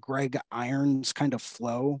some of that Greg Irons kind of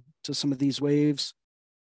flow to some of these waves.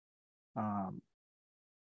 Um,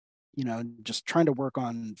 just trying to work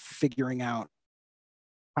on figuring out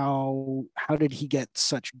how did he get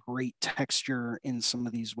such great texture in some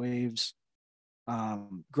of these waves.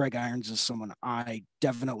 Greg Irons is someone I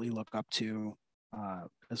definitely look up to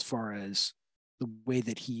as far as the way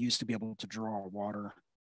that he used to be able to draw water.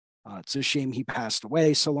 It's a shame he passed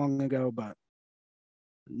away so long ago, but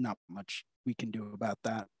not much we can do about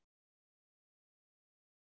that.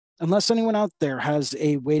 Unless anyone out there has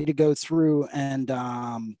a way to go through and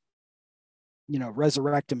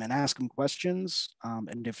resurrect him and ask him questions.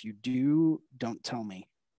 And if you do, don't tell me,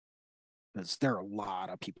 because there are a lot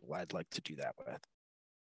of people I'd like to do that with.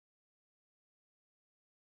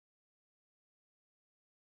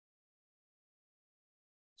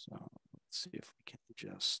 So let's see if we can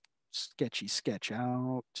just sketch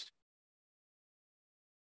out.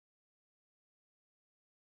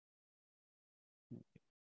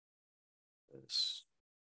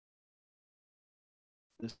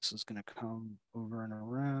 This is going to come over and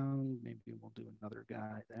around. Maybe we'll do another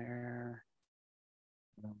guy there.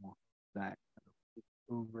 And then we'll that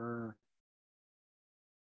over.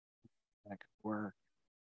 That could work.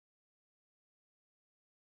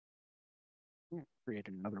 Create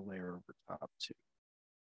another layer over top too.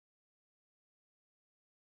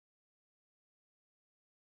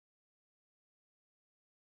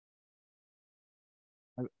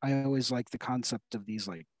 I always like the concept of these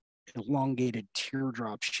like elongated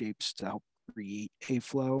teardrop shapes to help create a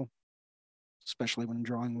flow, especially when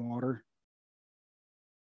drawing water.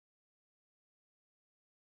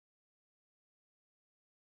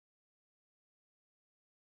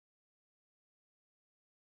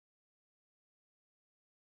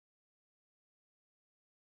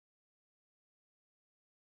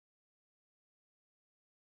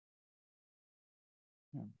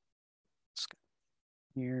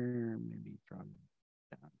 Here, maybe draw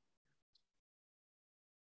down.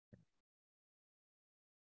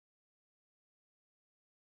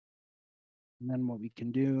 And then what we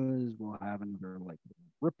can do is we'll have another like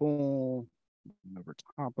ripple over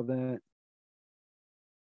top of it.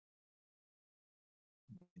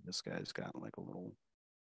 This guy's got like a little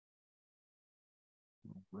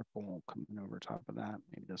ripple coming over top of that.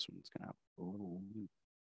 Maybe this one's gonna have a little loop.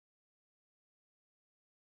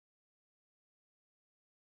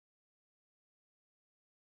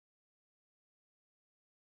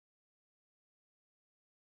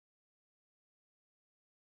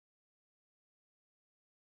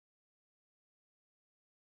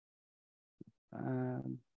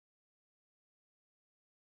 Um,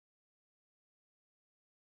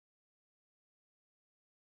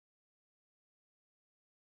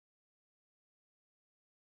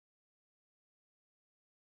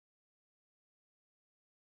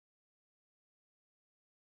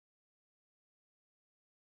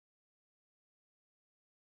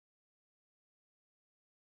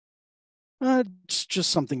 it's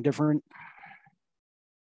just something different.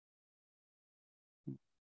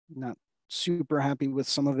 Not super happy with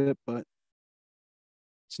some of it, but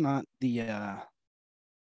it's not the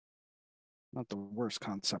worst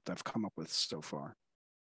concept I've come up with so far.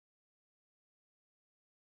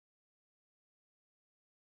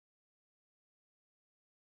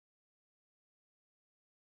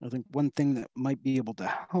 I think one thing that might be able to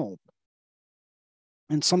help,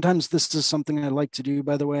 and sometimes this is something I like to do,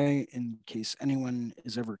 by the way, in case anyone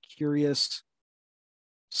is ever curious.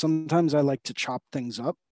 Sometimes I like to chop things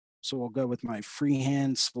up. So I'll go with my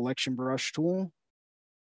freehand selection brush tool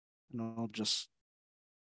and I'll just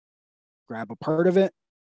grab a part of it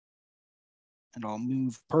and I'll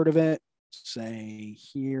move part of it, say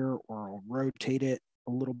here, or I'll rotate it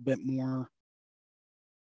a little bit more.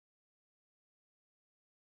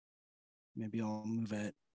 Maybe I'll move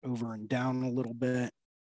it over and down a little bit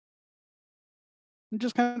and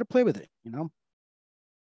just kind of play with it,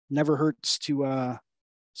 Never hurts to,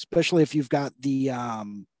 especially if you've got the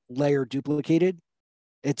layer duplicated,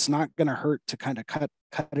 it's not going to hurt to kind of cut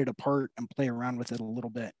it apart and play around with it a little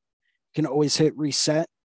bit. You can always hit reset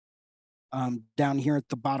down here at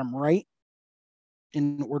the bottom right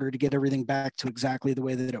in order to get everything back to exactly the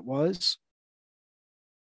way that it was.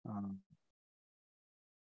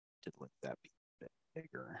 Did let that be a bit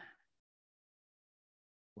bigger.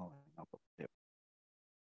 Blowing up a bit.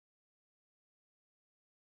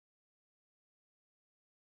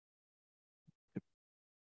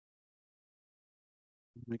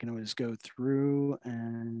 We can always go through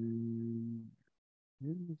and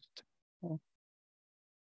Now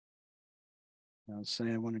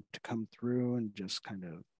say I wanted to come through and just kind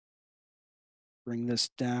of bring this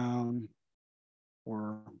down,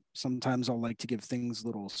 or sometimes I'll like to give things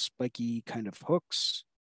little spiky kind of hooks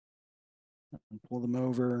and pull them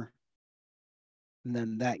over. And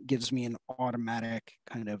then that gives me an automatic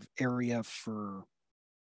kind of area for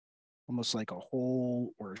almost like a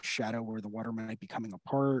hole or a shadow where the water might be coming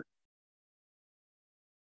apart.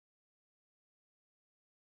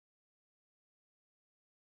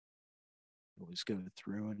 Always go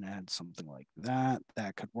through and add something like that.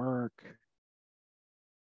 That could work.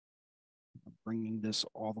 Bringing this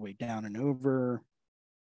all the way down and over.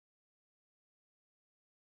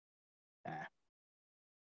 Ah.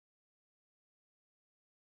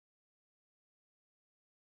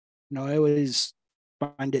 I always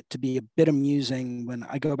find it to be a bit amusing when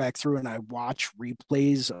I go back through and I watch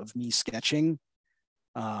replays of me sketching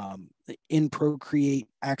in Procreate,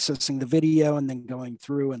 accessing the video and then going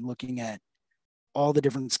through and looking at all the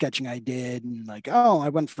different sketching I did and like, oh, I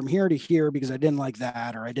went from here to here because I didn't like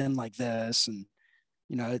that or I didn't like this. And,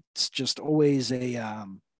 it's just always a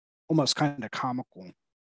almost kind of comical,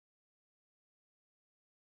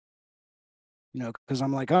 because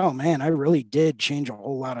I'm like, oh man, I really did change a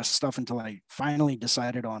whole lot of stuff until I finally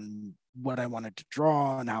decided on what I wanted to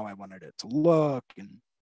draw and how I wanted it to look. And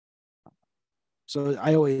so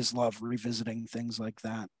I always love revisiting things like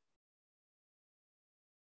that.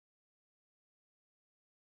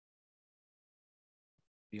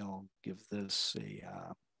 I'll give this a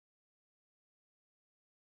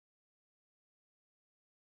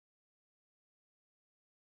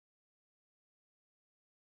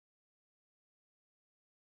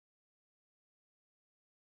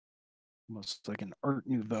almost like an Art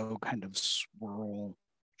Nouveau kind of swirl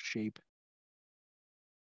shape.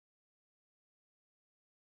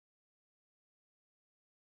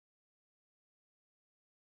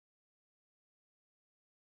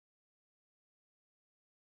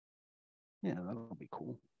 Yeah, that'll be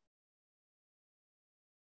cool.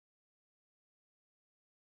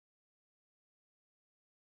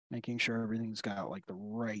 Making sure everything's got like the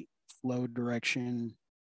right flow direction.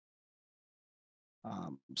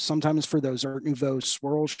 Sometimes for those Art Nouveau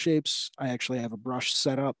swirl shapes, I actually have a brush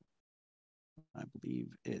set up. I believe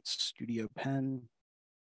it's Studio Pen.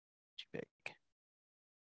 Too big.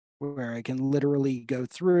 Where I can literally go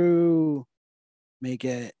through, make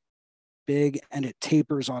it big, and it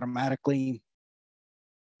tapers automatically.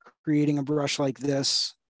 Creating a brush like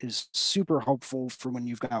this is super helpful for when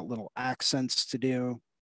you've got little accents to do,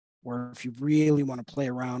 or if you really want to play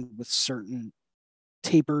around with certain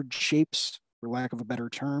tapered shapes, for lack of a better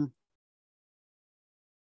term.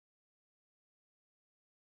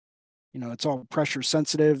 It's all pressure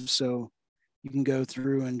sensitive, so you can go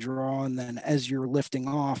through and draw, and then as you're lifting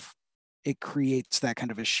off, it creates that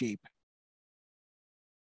kind of a shape.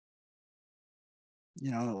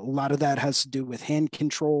 A lot of that has to do with hand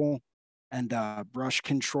control and brush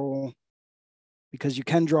control, because you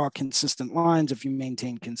can draw consistent lines if you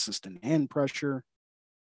maintain consistent hand pressure.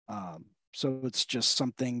 So it's just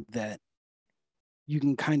something that you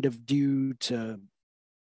can kind of do to,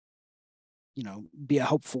 be a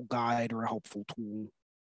helpful guide or a helpful tool.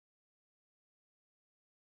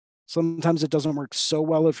 Sometimes it doesn't work so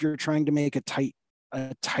well if you're trying to make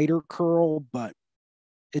a tighter curl, but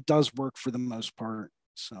it does work for the most part.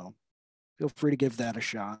 So feel free to give that a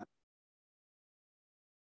shot.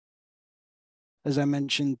 As I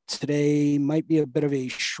mentioned, today might be a bit of a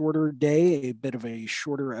shorter day, a bit of a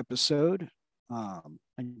shorter episode. I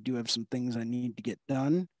do have some things I need to get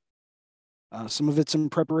done. Some of it's in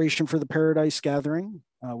preparation for the Paradise Gathering,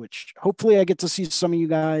 which hopefully I get to see some of you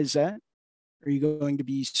guys at. Are you going to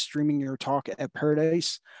be streaming your talk at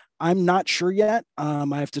Paradise? I'm not sure yet. I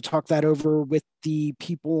have to talk that over with the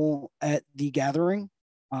people at the gathering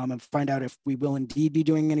and find out if we will indeed be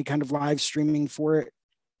doing any kind of live streaming for it.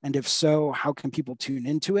 And if so, how can people tune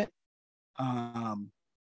into it?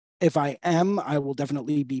 If I am, I will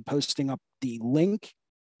definitely be posting up the link.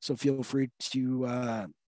 So feel free to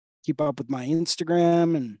keep up with my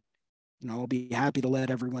Instagram, and I'll be happy to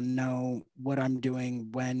let everyone know what I'm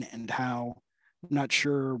doing, when and how. I'm not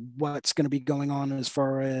sure what's going to be going on as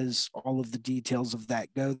far as all of the details of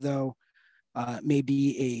that go, though.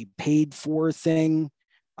 Maybe a paid for thing.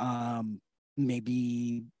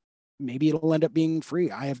 Maybe it'll end up being free.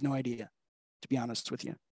 I have no idea, to be honest with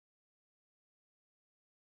you.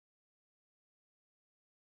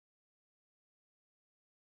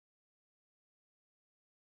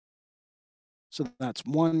 So that's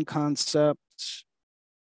one concept.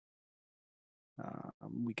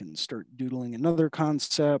 We can start doodling another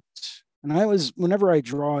concept. And whenever I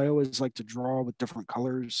draw, I always like to draw with different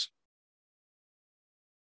colors.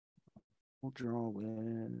 We'll draw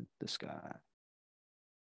with this guy.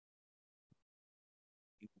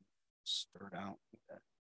 Start out with that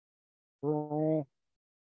curl.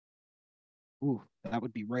 Ooh, that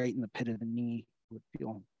would be right in the pit of the knee. Would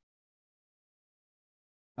feel.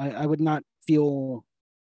 I would not feel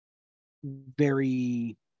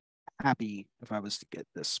very happy if I was to get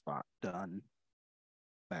this spot done,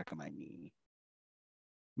 back of my knee.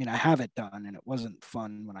 I mean, I have it done, and it wasn't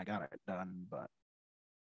fun when I got it done, but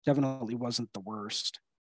definitely wasn't the worst.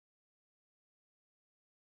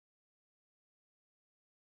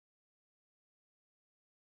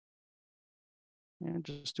 And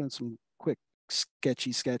just doing some quick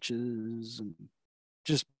sketchy sketches and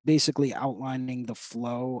just basically outlining the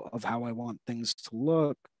flow of how I want things to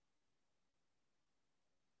look.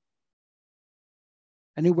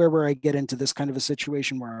 Anywhere where I get into this kind of a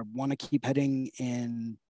situation where I want to keep heading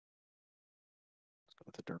in, let's go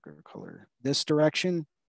with a darker color, this direction,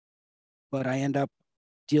 but I end up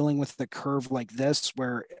dealing with the curve like this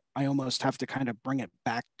where I almost have to kind of bring it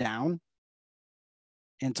back down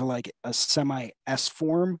into like a semi S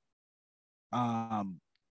form. Um,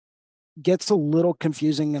 Gets a little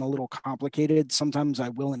confusing and a little complicated. Sometimes I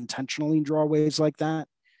will intentionally draw waves like that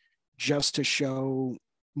just to show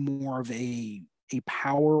more of a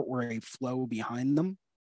power or a flow behind them.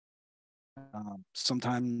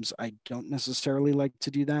 Sometimes I don't necessarily like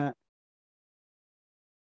to do that.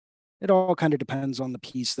 It all kind of depends on the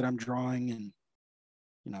piece that I'm drawing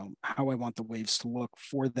and how I want the waves to look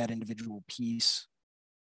for that individual piece.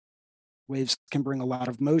 Waves can bring a lot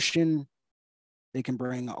of motion. They can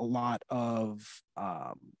bring a lot of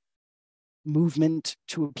movement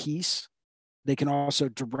to a piece. They can also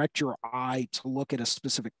direct your eye to look at a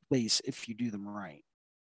specific place if you do them right.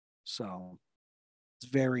 So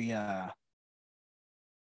it's very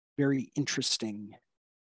interesting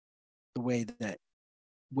the way that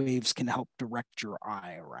waves can help direct your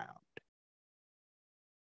eye around.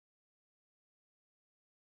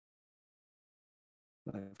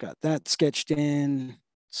 I've got that sketched in.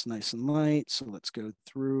 It's nice and light. So let's go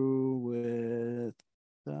through with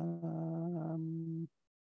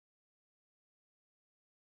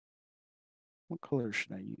what color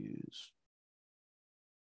should I use?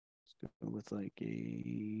 Let's go with like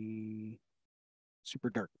a super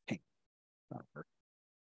dark pink.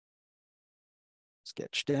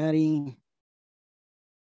 Sketch Daddy.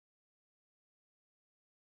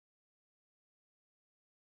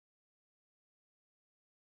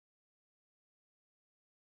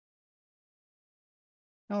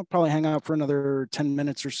 I'll probably hang out for another 10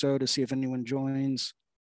 minutes or so to see if anyone joins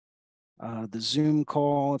the Zoom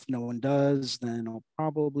call. If no one does, then I'll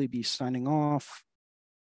probably be signing off.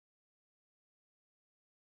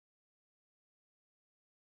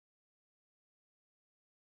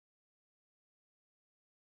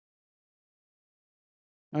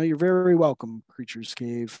 You're very welcome, Creatures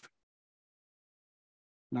Cave.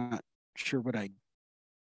 Not sure what I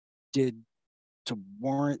did to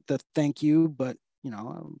warrant the thank you, but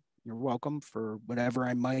you're welcome for whatever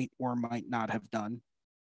I might or might not have done.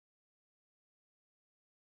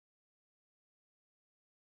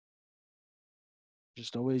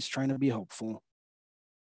 Just always trying to be hopeful.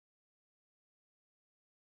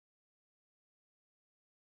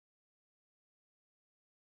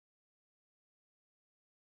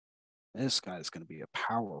 This guy's going to be a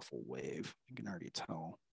powerful wave. You can already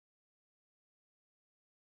tell.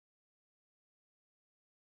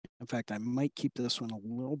 In fact, I might keep this one a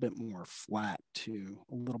little bit more flat too,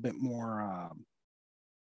 a little bit more,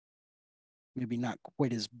 maybe not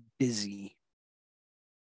quite as busy.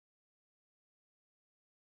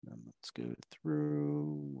 Then let's go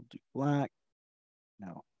through, we'll do black.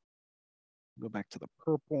 No, go back to the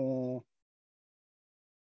purple.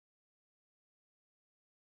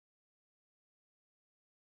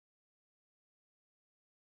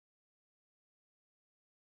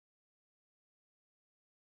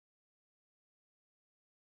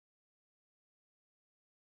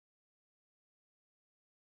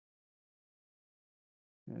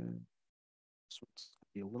 This one's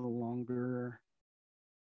gonna be a little longer.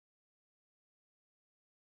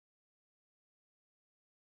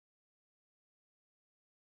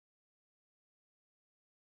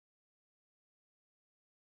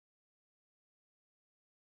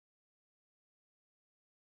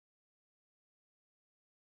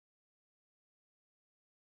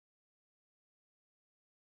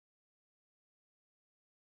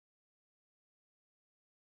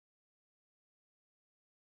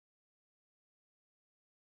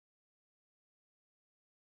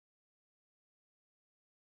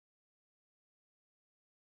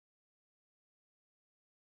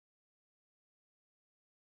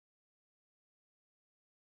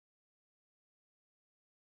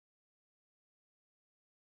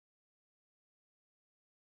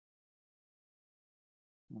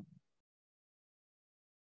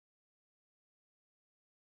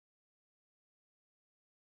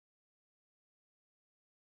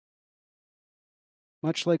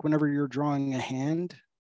 much like whenever you're drawing a hand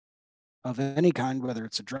of any kind, whether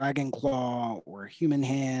it's a dragon claw or a human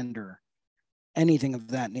hand or anything of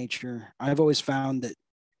that nature, I've always found that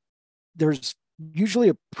there's usually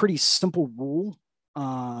a pretty simple rule.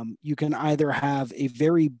 You can either have a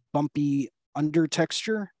very bumpy under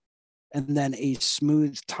texture and then a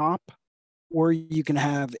smooth top, or you can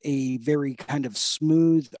have a very kind of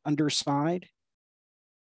smooth underside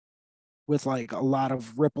with like a lot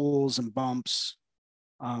of ripples and bumps.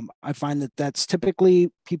 I find that that's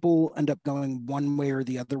typically people end up going one way or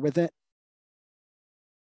the other with it.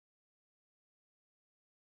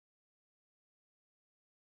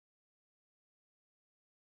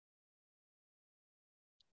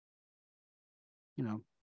 You know,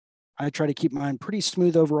 I try to keep mine pretty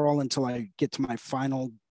smooth overall until I get to my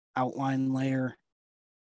final outline layer.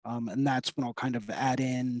 And that's when I'll kind of add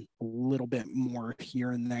in a little bit more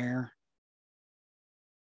here and there.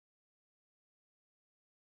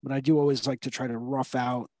 But I do always like to try to rough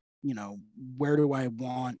out, where do I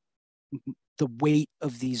want the weight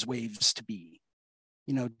of these waves to be?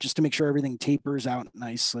 Just to make sure everything tapers out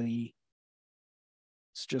nicely.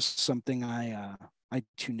 It's just something I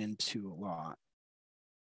tune into a lot.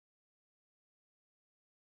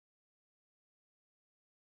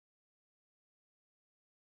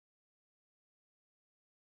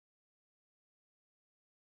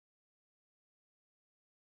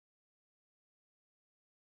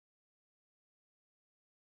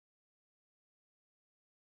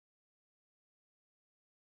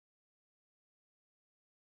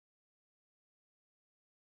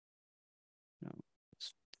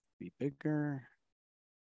 Let's be bigger,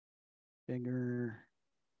 bigger,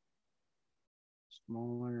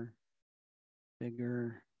 smaller,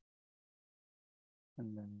 bigger,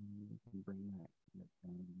 and then we can bring that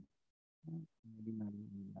down. Maybe not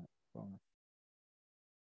even that far.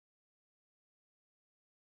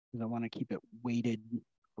 Because I want to keep it weighted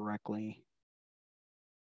correctly.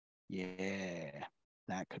 Yeah,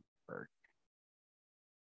 that could work.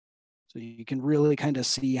 So you can really kind of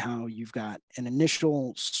see how you've got an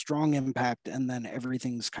initial strong impact and then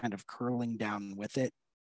everything's kind of curling down with it.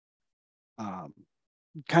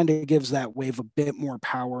 Kind of gives that wave a bit more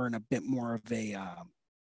power and a bit more of a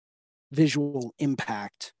visual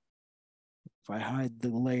impact. If I hide the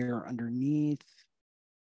layer underneath,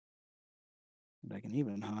 and I can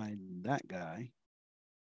even hide that guy.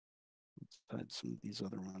 Let's hide some of these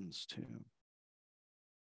other ones too.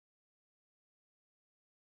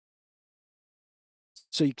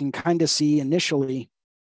 So you can kind of see initially,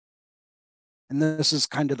 and this is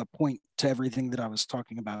kind of the point to everything that I was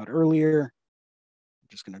talking about earlier. I'm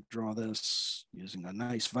just going to draw this using a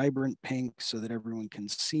nice vibrant pink so that everyone can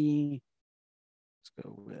see. Let's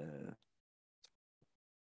go with.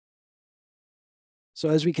 So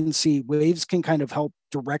as we can see, waves can kind of help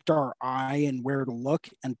direct our eye and where to look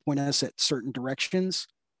and point us at certain directions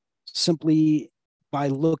simply by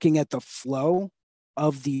looking at the flow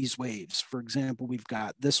of these waves. For example, we've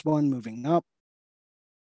got this one moving up.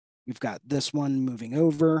 We've got this one moving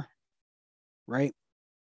over, right?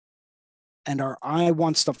 And our eye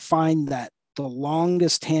wants to find that the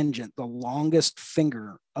longest tangent, the longest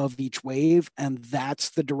finger of each wave, and that's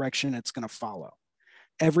the direction it's going to follow.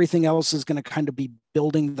 Everything else is going to kind of be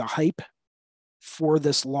building the hype for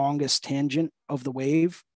this longest tangent of the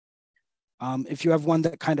wave. If you have one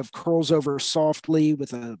that kind of curls over softly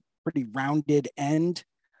with a pretty rounded end,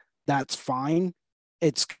 that's fine.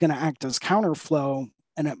 It's going to act as counterflow,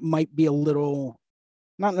 and it might be a little,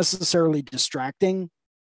 not necessarily distracting,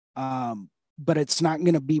 but it's not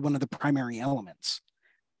going to be one of the primary elements.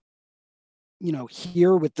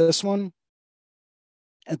 Here with this one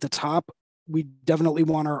at the top, we definitely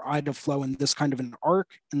want our eye to flow in this kind of an arc,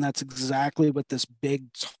 and that's exactly what this big,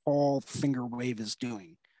 tall finger wave is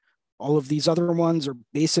doing. All of these other ones are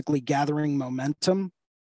basically gathering momentum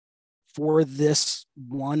for this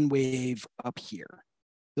one wave up here.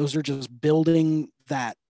 Those are just building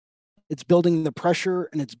that. It's building the pressure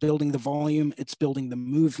and it's building the volume, it's building the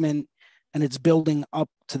movement, and it's building up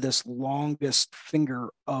to this longest finger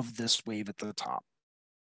of this wave at the top.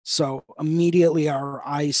 So immediately our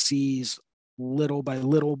eye sees little by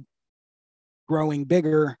little growing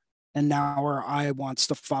bigger, and now our eye wants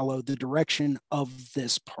to follow the direction of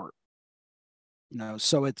this part.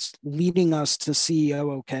 So it's leading us to see,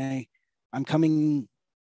 oh, okay, I'm coming.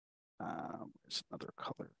 There's another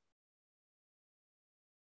color.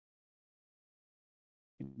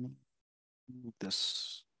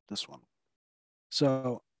 This one.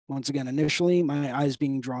 So once again, initially my eye's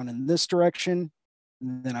being drawn in this direction,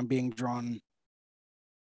 and then I'm being drawn.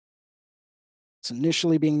 It's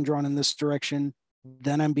initially being drawn in this direction,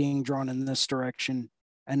 then I'm being drawn in this direction,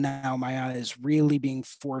 and now my eye is really being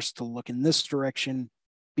forced to look in this direction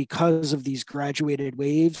because of these graduated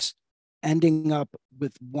waves ending up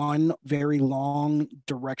with one very long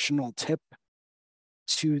directional tip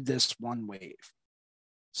to this one wave.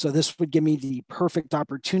 So this would give me the perfect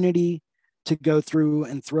opportunity to go through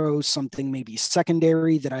and throw something maybe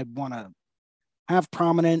secondary that I want to have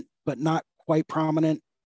prominent, but not quite prominent,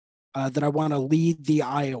 that I want to lead the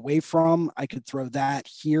eye away from. I could throw that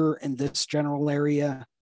here in this general area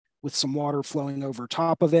with some water flowing over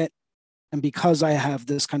top of it. And because I have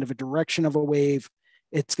this kind of a direction of a wave,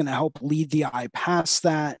 it's going to help lead the eye past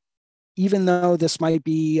that. Even though this might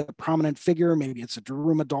be a prominent figure, maybe it's a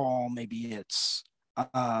Daruma doll, maybe it's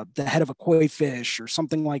the head of a koi fish or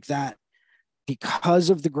something like that, because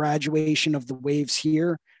of the graduation of the waves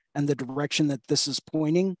here and the direction that this is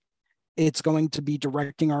pointing, it's going to be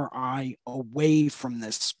directing our eye away from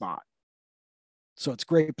this spot. So it's a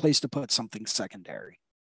great place to put something secondary.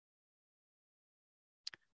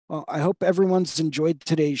 Well, I hope everyone's enjoyed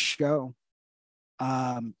today's show.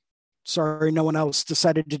 Sorry, no one else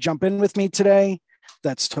decided to jump in with me today.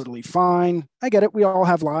 That's totally fine. I get it. We all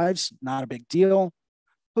have lives. Not a big deal.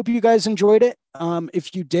 Hope you guys enjoyed it.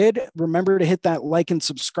 If you did, remember to hit that like and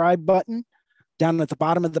subscribe button down at the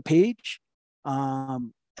bottom of the page.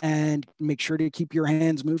 And make sure to keep your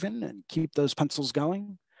hands moving and keep those pencils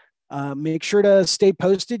going. Make sure to stay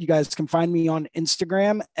posted. You guys can find me on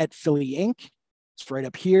Instagram at Philly Inc. It's right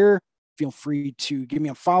up here. Feel free to give me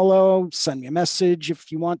a follow, send me a message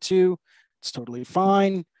if you want to. It's totally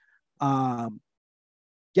fine. Yeah,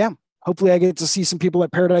 hopefully I get to see some people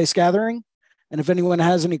at Paradise Gathering. And if anyone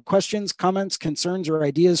has any questions, comments, concerns, or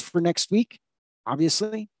ideas for next week,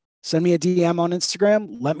 obviously, send me a DM on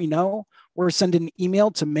Instagram, let me know, or send an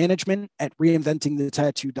email to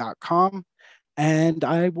management@reinventingthetattoo.com. And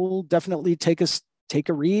I will definitely take a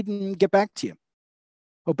read and get back to you.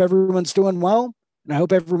 Hope everyone's doing well, and I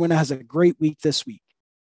hope everyone has a great week this week.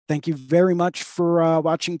 Thank you very much for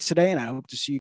watching today, and I hope to see you